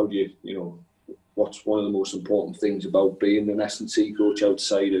there about how do you what's one of the most important things about being an S&C coach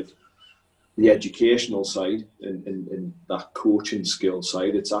outside of the educational side and that coaching skill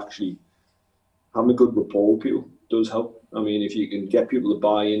side. It's actually having a good rapport with people does help. I mean, if you can get people to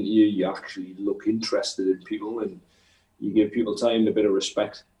buy into you, you actually look interested in people and you give people time and a bit of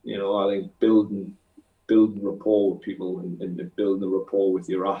respect. I think building rapport with people and building a rapport with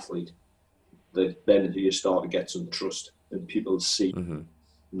your athlete, then you start to get some trust and people see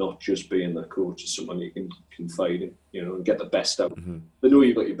not just being the coach as someone you can confide in, and get the best out. They know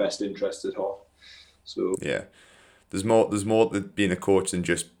you've got your best interest at heart. So yeah. There's more to being a coach than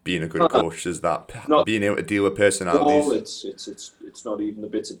just being a good coach. There's that being able to deal with personalities. It's not even the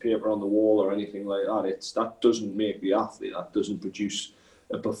bits of paper on the wall or anything like that. That doesn't make the athlete. That doesn't produce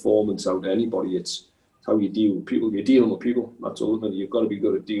a performance out of anybody. It's how you deal with people. You're dealing with people. That's ultimately you've got to be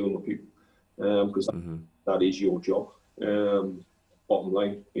good at dealing with people because that is your job. Bottom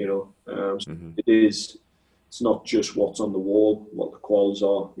line, it is. It's not just what's on the wall, what the quals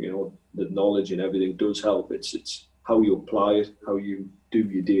are. The knowledge and everything does help. It's how you apply it, how you do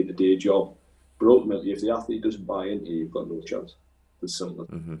your day-to-day job. But ultimately, if the athlete doesn't buy into you, you've got no chance. There's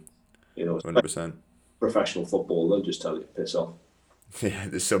something, 100%. Professional football, they'll just tell you to piss off. Yeah,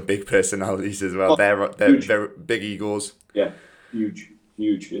 there's some big personalities as well. They're big egos. Yeah, huge,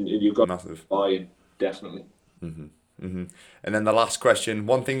 and you've got massive to buy in, definitely. And then the last question: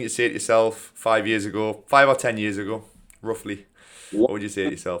 one thing you say to yourself 5 or 10 years ago, roughly. What would you say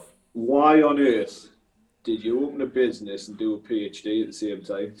to yourself? Why on earth did you open a business and do a PhD at the same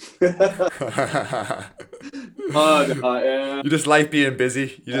time? You just like being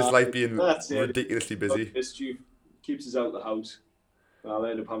busy. You just like being ridiculously busy. History keeps us out of the house. I'll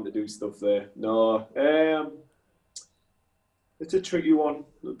end up having to do stuff there. No, it's a tricky one.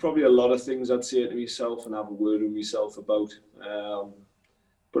 Probably a lot of things I'd say to myself and have a word with myself about.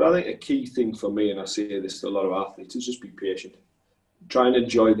 But I think a key thing for me, and I say this to a lot of athletes, is just be patient. Try and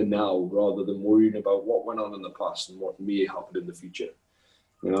enjoy the now rather than worrying about what went on in the past and what may happen in the future.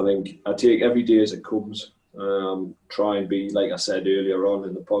 I think I take every day as it comes. Try and be, like I said earlier on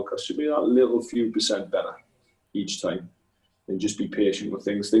in the podcast, should be that little few % better each time. And just be patient with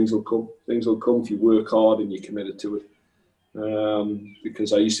things. Things will come. Things will come if you work hard and you're committed to it.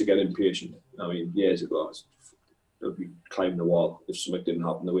 Because I used to get impatient. I mean, years ago, I'd be climbing the wall. If something didn't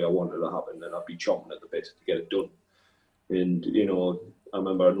happen the way I wanted it to happen, then I'd be chomping at the bit to get it done. And, I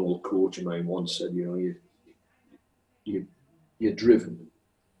remember an old coach of mine once said, you're driven,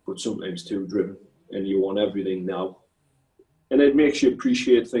 but sometimes too driven, and you want everything now. And it makes you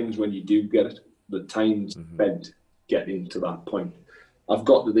appreciate things when you do get it. The time spent getting to that point. I've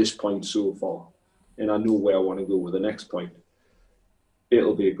got to this point so far, and I know where I want to go with the next point.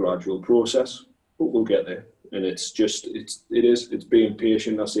 It'll be a gradual process, but we'll get there. And it's being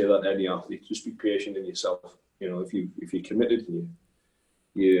patient. I say that to any athlete, just be patient in yourself. If you're committed and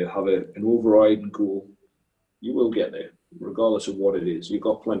you have an overriding goal, you will get there, regardless of what it is. You've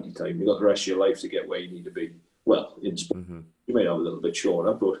got plenty of time. You've got the rest of your life to get where you need to be. Well, in sport, you may have a little bit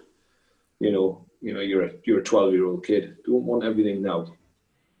shorter, but you're a 12-year-old kid. Don't want everything now.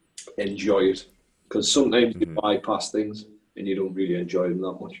 Enjoy it, because sometimes you bypass things and you don't really enjoy them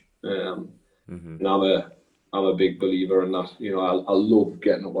that much. And I'm a big believer in that. I love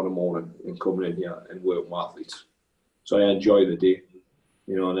getting up on a morning and coming in here and working with athletes. So I enjoy the day,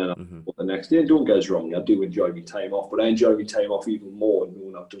 and then the next day. And don't get us wrong, I do enjoy my time off, but I enjoy my time off even more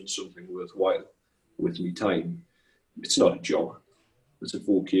knowing I've done something worthwhile with my time. It's not a job. It's a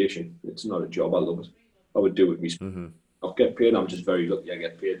vocation. It's not a job. I love it. I would do it myself. I'll get paid. I'm just very lucky I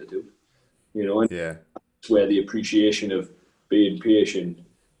get paid to do it. And that's where the appreciation of being patient,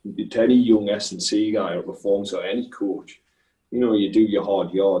 to any young S&C guy or performance or any coach, you do your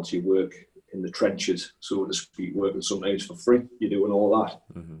hard yards, you work in the trenches, so to speak, working sometimes for free, you're doing all that.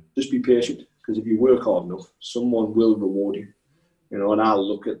 Just be patient, because if you work hard enough, someone will reward you. And I'll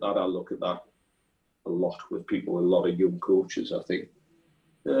look at that a lot with people, a lot of young coaches. I think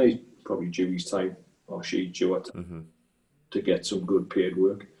he's probably due his time, or she due it, to get some good paid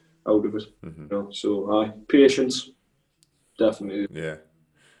work out of it. So patience, definitely.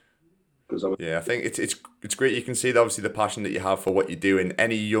 I think it's great. You can see obviously the passion that you have for what you do, and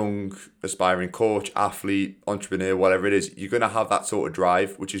any young aspiring coach, athlete, entrepreneur, whatever it is, you're gonna have that sort of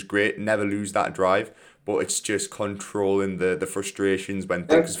drive, which is great. Never lose that drive, but it's just controlling the frustrations when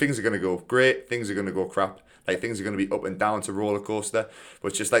because things are gonna go great, things are gonna go crap. Like things are gonna be up and down. It's a roller coaster, but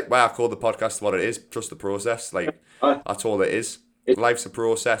it's just like why I call the podcast what it is. Trust the process. Like that's all it is. Life's a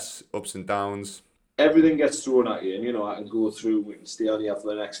process, ups and downs. Everything gets thrown at you, and I can go through. We can stay on here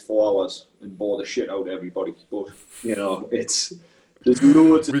for the next 4 hours and bore the shit out of everybody. But there's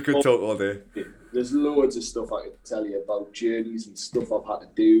loads. We could talk all day. There's loads of stuff I could tell you about journeys and stuff I've had to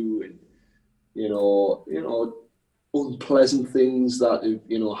do, and unpleasant things that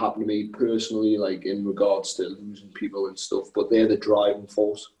have happened to me personally, like in regards to losing people and stuff. But they're the driving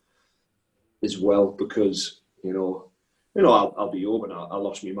force as well, because I'll be open. I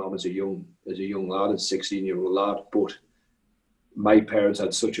lost my mum as a young lad, a 16-year-old lad. But my parents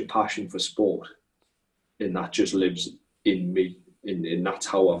had such a passion for sport, and that just lives in me, and that's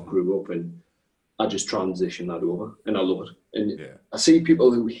how I grew up. And I just transitioned that over, and I love it. And I see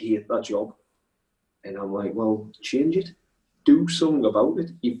people who hate that job, and I'm like, well, change it, do something about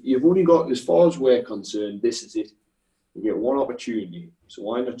it. You've only got, as far as we're concerned, this is it. You get one opportunity, so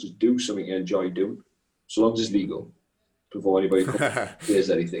why not just do something you enjoy doing, so long as it's legal. Before anybody says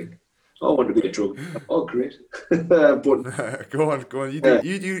anything, I want to be a drug. Oh, great! But go on. You do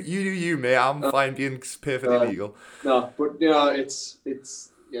you, mate. I'm fine being perfectly legal. No, but it's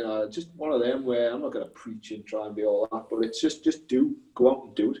just one of them where I'm not going to preach and try and be all that, but it's just go out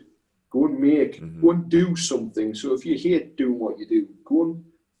and do it. Go and go and do something. So if you hate doing what you do, go and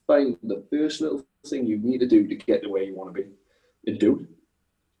find the first little thing you need to do to get to where you want to be, and do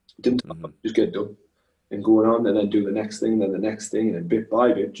it. Just get it done. And going on, and then do the next thing, then the next thing, and then bit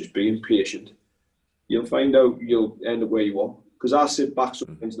by bit, just being patient. You'll find out you'll end up where you want. Because I sit back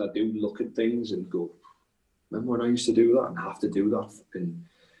sometimes and I do look at things and go, remember when I used to do that and have to do that? And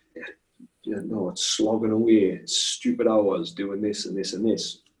it's slogging away, it's stupid hours doing this and this and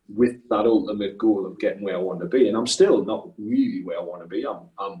this, with that ultimate goal of getting where I want to be. And I'm still not really where I want to be.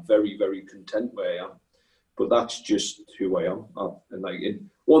 I'm very, very content where I am. But that's just who I am.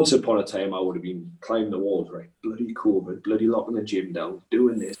 Once upon a time, I would have been climbing the walls, right? Bloody COVID, bloody locking the gym down,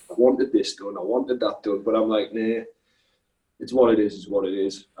 doing this. I wanted this done, I wanted that done. But I'm like, nah, it's what it is, it's what it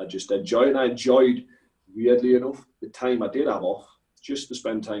is. I just enjoy it. I enjoyed, weirdly enough, the time I did have off, just to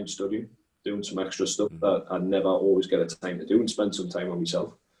spend time studying, doing some extra stuff that I never always get a time to do, and spend some time on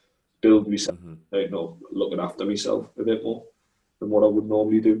myself, build myself, looking after myself a bit more than what I would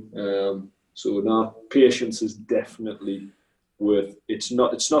normally do. Patience is definitely worth. It's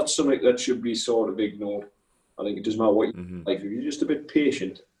not something that should be sort of ignored. I think it doesn't matter what you like. If you're just a bit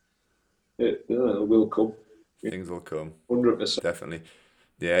patient, it will come. Things will come. 100%. Definitely.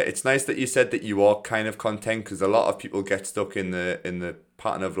 Yeah, it's nice that you said that you are kind of content, because a lot of people get stuck in the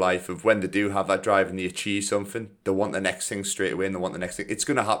pattern of life of when they do have that drive and they achieve something, they want the next thing straight away and they want the next thing. It's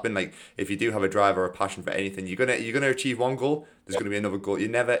gonna happen. Like if you do have a drive or a passion for anything, you're gonna achieve one goal. There's gonna be another goal.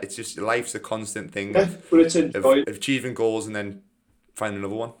 It's just life's a constant thing but it's of achieving goals and then find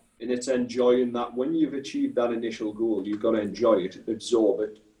another one. And it's enjoying that. When you've achieved that initial goal, you've got to enjoy it, absorb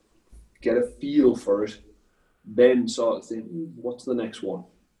it, get a feel for it, then sort of think, what's the next one?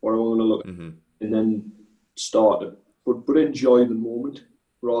 What am I going to look at? And then start it. But enjoy the moment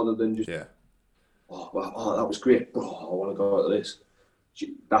rather than just, that was great. Oh, I want to go out of this.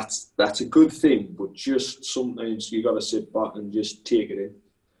 that's a good thing, but just sometimes you got to sit back and just take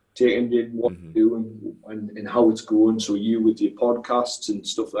in what you're doing and how it's going. So you with your podcasts and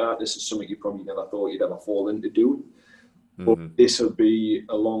stuff like that, this is something you probably never thought you'd ever fall into doing. But this will be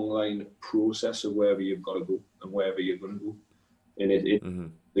a long line process of wherever you've got to go and wherever you're going to go. And it's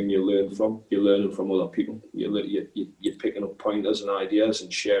thing you learn from. You're learning from other people. You're picking up pointers and ideas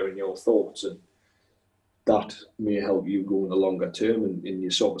and sharing your thoughts, and that may help you go in the longer term. And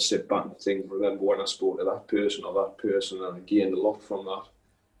you sort of sit back and think, remember when I spoke to that person or that person, and I gained a lot from that.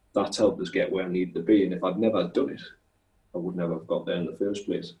 That's helped us get where I need to be. And if I'd never done it, I would never have got there in the first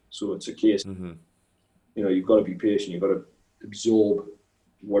place. So it's a case, you've got to be patient. You've got to absorb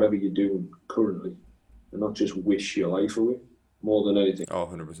whatever you're doing currently and not just wish your life away more than anything. Oh,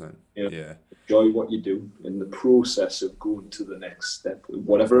 100%. Yeah. Enjoy what you do in the process of going to the next step,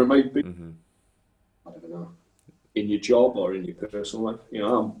 whatever it might be. I don't know, in your job or in your personal life.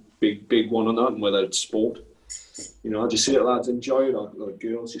 I'm big one on that, and whether it's sport. I just say to lads, enjoy it, or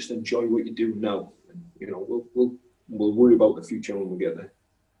girls, just enjoy what you do now. And, we'll worry about the future when we get there.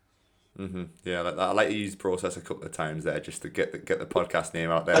 Yeah, like that. I like to use process a couple of times there just to get the podcast name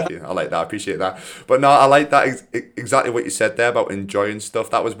out there. I like that. I appreciate that. But no, I like that exactly what you said there about enjoying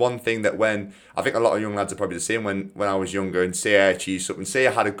stuff. That was one thing that when I think a lot of young lads are probably the same when I was younger, and say I achieved something, say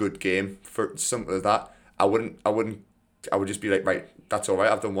I had a good game for something like that, I would just be like, right, that's all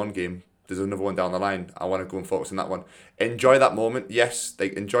right. I've done one game. There's another one down the line. I want to go and focus on that one. Enjoy that moment. Yes,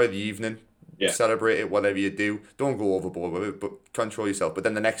 like enjoy the evening. Yeah. Celebrate it, whatever you do. Don't go overboard with it, but control yourself. But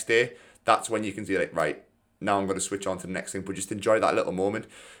then the next day, that's when you can see like, right, now I'm going to switch on to the next thing. But just enjoy that little moment.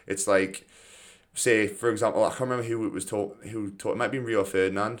 It's like, say, for example, I can't remember who it was taught. It might be Rio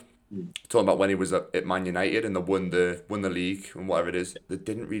Ferdinand. Talking about when he was at Man United and they won the league and whatever it is. They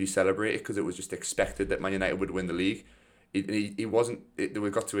didn't really celebrate it because it was just expected that Man United would win the league. He wasn't. They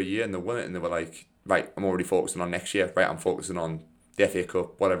got to a year and they won it and they were like, right, I'm already focusing on next year. Right, I'm focusing on the FA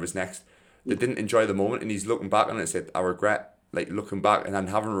Cup, whatever's next. They didn't enjoy the moment, and he's looking back on it and said, I regret, like looking back and then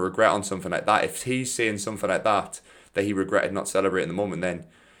having a regret on something like that. If he's saying something like that he regretted not celebrating the moment, then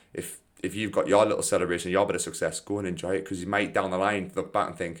if you've got your little celebration, your bit of success, go and enjoy it, because you might down the line look back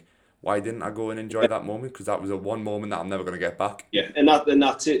and think, why didn't I go and enjoy that moment? Because that was a one moment that I'm never going to get back. Yeah, and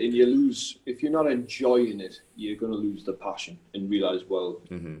that's it. And you lose, if you're not enjoying it, you're going to lose the passion and realise, well,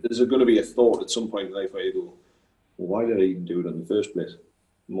 there's going to be a thought at some point in life where you go, well, why did I even do it in the first place?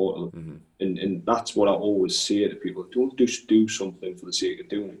 And that's what I always say to people. Don't just do something for the sake of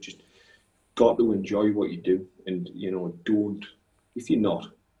doing it. Just got to enjoy what you do. And, don't, if you're not,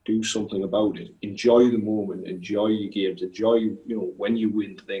 do something about it. Enjoy the moment. Enjoy your games. Enjoy, when you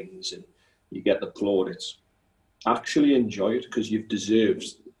win things and you get the plaudits. Actually enjoy it, because you've deserved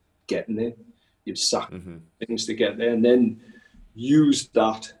getting there. You've sacrificed things to get there. And then use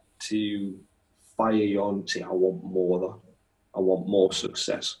that to fire you on, say, I want more of that. I want more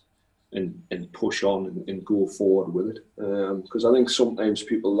success, and push on and go forward with it. Because I think sometimes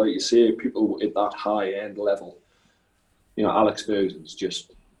people, like you say, people at that high end level, Alex Ferguson's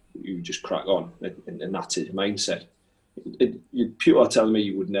you just crack on, and that's his mindset. People are telling me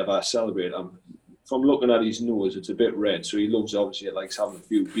you would never celebrate. From looking at his nose, it's a bit red, so he loves, obviously, likes having a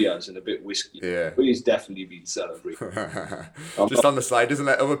few beers and a bit whiskey. Yeah. But he's definitely been celebrating. Just on the side, doesn't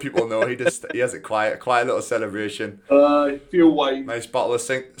let other people know. He has a quiet little celebration. Few wine. Nice bottle of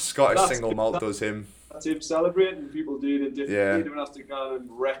Scottish single malt does him. That's him celebrating. People do it differently. Yeah. They don't have to go and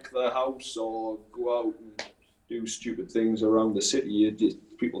wreck their house or go out and do stupid things around the city.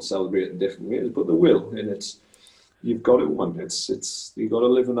 People celebrate in different ways, but they will, and you've got it one. It's you got to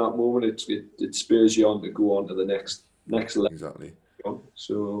live in that moment. It spurs you on to go on to the next level. Exactly.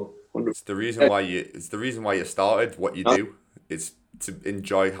 So it's the reason why you started what you do. It's to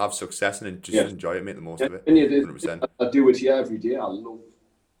enjoy, have success, and just enjoy it, make the most of it. 100%. I do it here every day. I love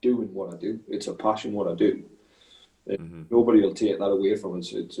doing what I do. It's a passion what I do. Nobody will take that away from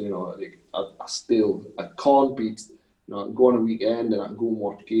us. It's I can't beat. I can go on a weekend and I can go and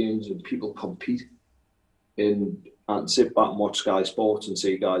watch games and people compete, and sit back and watch Sky Sports and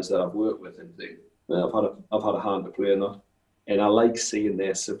see guys that I've worked with and think, I've had a hand to play in that, and I like seeing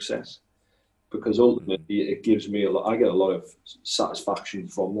their success, because ultimately it gives me I get a lot of satisfaction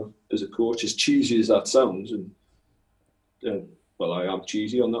from that as a coach. As cheesy as that sounds, and well, I am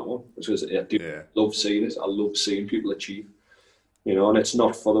cheesy on that one, because I do love seeing it. I love seeing people achieve. And it's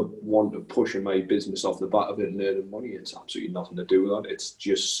not for the want of pushing my business off the back of it and earning money. It's absolutely nothing to do with that. It's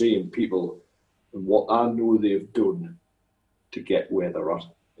just seeing people and what I know they've done to get where they're at.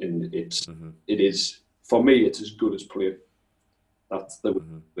 And it is, for me, it's as good as play.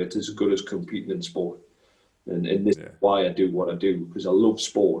 It's as good as competing in sport. And this is why I do what I do, because I love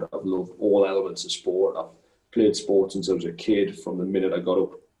sport. I love all elements of sport. I've played sport since I was a kid, from the minute I got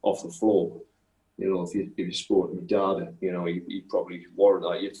up off the floor. If you sport with my dad, he'd probably warrant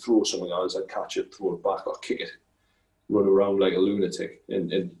that. You'd throw something at us, I'd catch it, throw it back, or kick it, run around like a lunatic.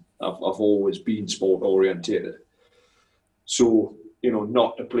 And I've always been sport orientated. So,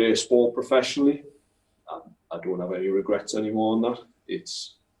 not to play sport professionally, I don't have any regrets anymore on that.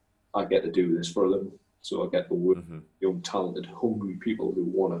 I get to do this for a living. So I get to work with young, talented, hungry people who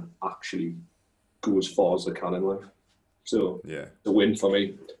want to actually go as far as they can in life. So it's a win for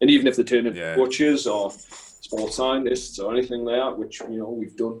me. And even if they turn into coaches or sports scientists or anything like that, which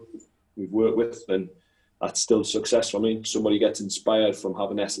we've worked with, then that's still success for me. Somebody gets inspired from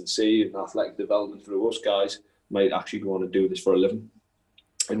having S&C and athletic development through us guys, might actually go on and do this for a living.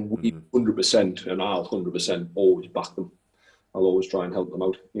 And we 100%, and I'll 100% always back them. I'll always try and help them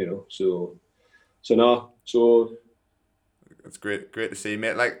out, So it's great to see,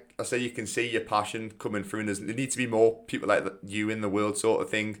 mate. Like I say, you can see your passion coming through, and there needs to be more people like you in the world, sort of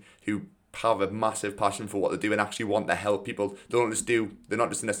thing, who have a massive passion for what they do and actually want to help people. They're not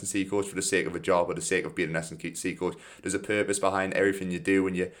just an S&C coach for the sake of a job or the sake of being an S&C coach. There's a purpose behind everything you do,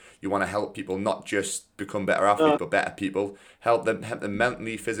 and you want to help people not just become better athletes, but better people. Help them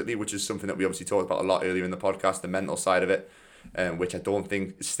mentally, physically, which is something that we obviously talked about a lot earlier in the podcast, the mental side of it, which I don't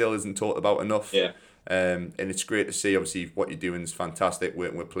think still isn't talked about enough. Yeah. And it's great to see, obviously, what you're doing is fantastic,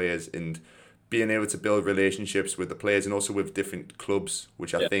 working with players and being able to build relationships with the players and also with different clubs,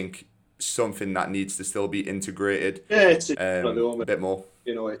 which I think is something that needs to still be integrated. Yeah, it's a bit more.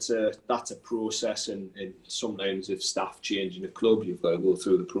 That's a process, and sometimes if staff change in a club, you've got to go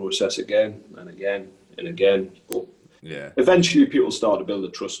through the process again and again and again. But eventually people start to build a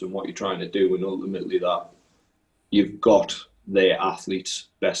trust in what you're trying to do, and ultimately that you've got their athletes'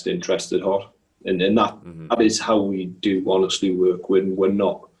 best interest at heart. And that is how we do honestly work. When we're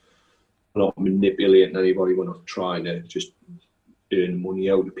not manipulating anybody, we're not trying to just earn money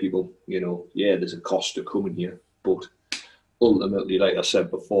out of people. There's a cost to coming here, but ultimately, like I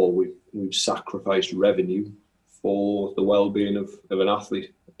said before, we've sacrificed revenue for the well-being of an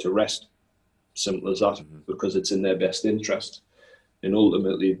athlete to rest. Simple as that, because it's in their best interest. And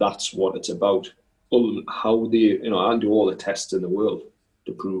ultimately, that's what it's about. How they, I do all the tests in the world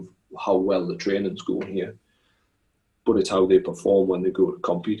to prove how well the training's going here, but it's how they perform when they go to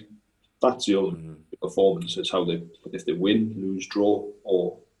compete. That's the only performance. It's how if they win, lose, draw,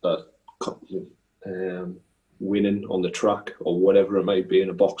 or winning on the track or whatever it might be in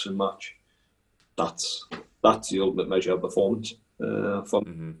a boxing match. That's the ultimate measure of performance in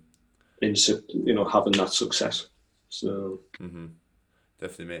having that success. So.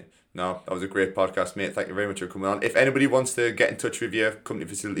 Definitely, mate. No, that was a great podcast, mate. Thank you very much for coming on. If anybody wants to get in touch with your company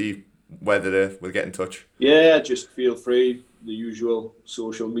facility, whether we'll get in touch. Yeah, just feel free. The usual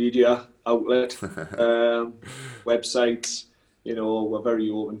social media outlet, websites. We're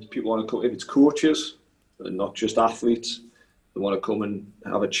very open. People want to come, if it's coaches and not just athletes, they want to come and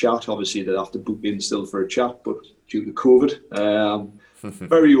have a chat. Obviously, they have to book in still for a chat, but due to COVID,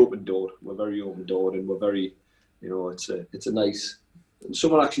 very open door. We're very open door, and we're very, it's a nice.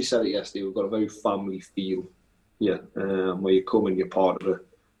 Someone actually said it yesterday. We've got a very family feel, where you come and you're part of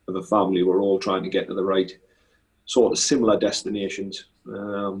a family. We're all trying to get to the right sort of similar destinations,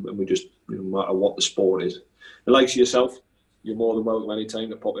 and we just, no matter what the sport is. And like yourself, you're more than welcome anytime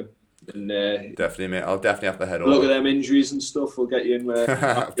to pop in. And definitely, mate. I'll definitely have to head over. Look at them injuries and stuff. We'll get you in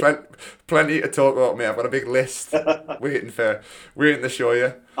there. Plenty to talk about, mate. I've got a big list waiting to show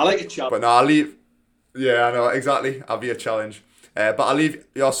you. I like a challenge. But no, I'll leave. Yeah, I know exactly. I'll be a challenge. But I'll leave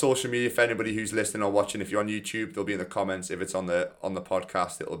your social media for anybody who's listening or watching. If you're on YouTube, they'll be in the comments. If it's on the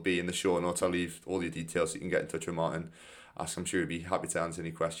podcast, it'll be in the show notes. I'll leave all your details so you can get in touch with Martin. I'm sure he'd be happy to answer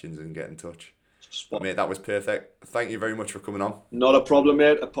any questions and get in touch. But, mate, that was perfect. Thank you very much for coming on. Not a problem,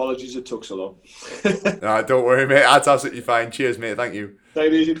 mate. Apologies it took so long. No, don't worry, mate. That's absolutely fine. Cheers, mate. Thank you.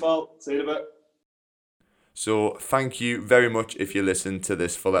 Take it easy, pal. See you in a bit. So thank you very much if you listened to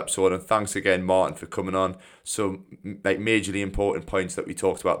this full episode, and thanks again, Martin, for coming on. So majorly important points that we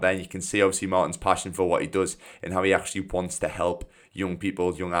talked about then. You can see obviously Martin's passion for what he does and how he actually wants to help young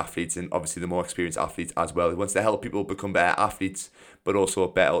people, young athletes, and obviously the more experienced athletes as well. He wants to help people become better athletes, but also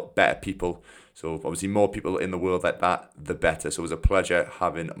better people. So obviously more people in the world like that, the better. So it was a pleasure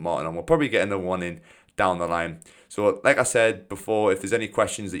having Martin on. We'll probably get another one in down the line. So like I said before, if there's any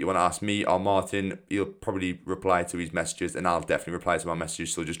questions that you want to ask me or Martin, he'll probably reply to his messages, and I'll definitely reply to my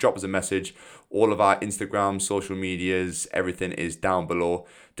messages. So just drop us a message. All of our Instagram, social medias, everything is down below.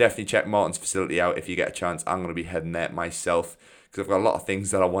 Definitely check Martin's facility out if you get a chance. I'm going to be heading there myself because I've got a lot of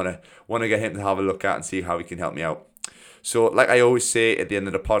things that I want to get him to have a look at and see how he can help me out. So like I always say at the end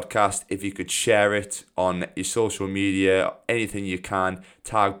of the podcast, if you could share it on your social media, anything you can,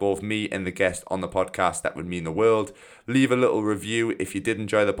 tag both me and the guest on the podcast, that would mean the world. Leave a little review if you did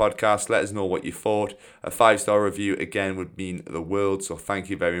enjoy the podcast. Let us know what you thought. A 5-star review, again, would mean the world. So thank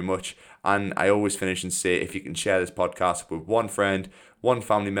you very much. And I always finish and say, if you can share this podcast with one friend, one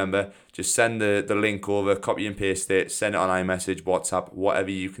family member, just send the link over, copy and paste it, send it on iMessage, WhatsApp, whatever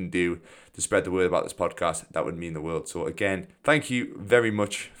you can do to spread the word about this podcast. That would mean the world. So again, thank you very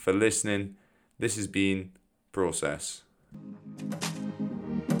much for listening. This has been Process.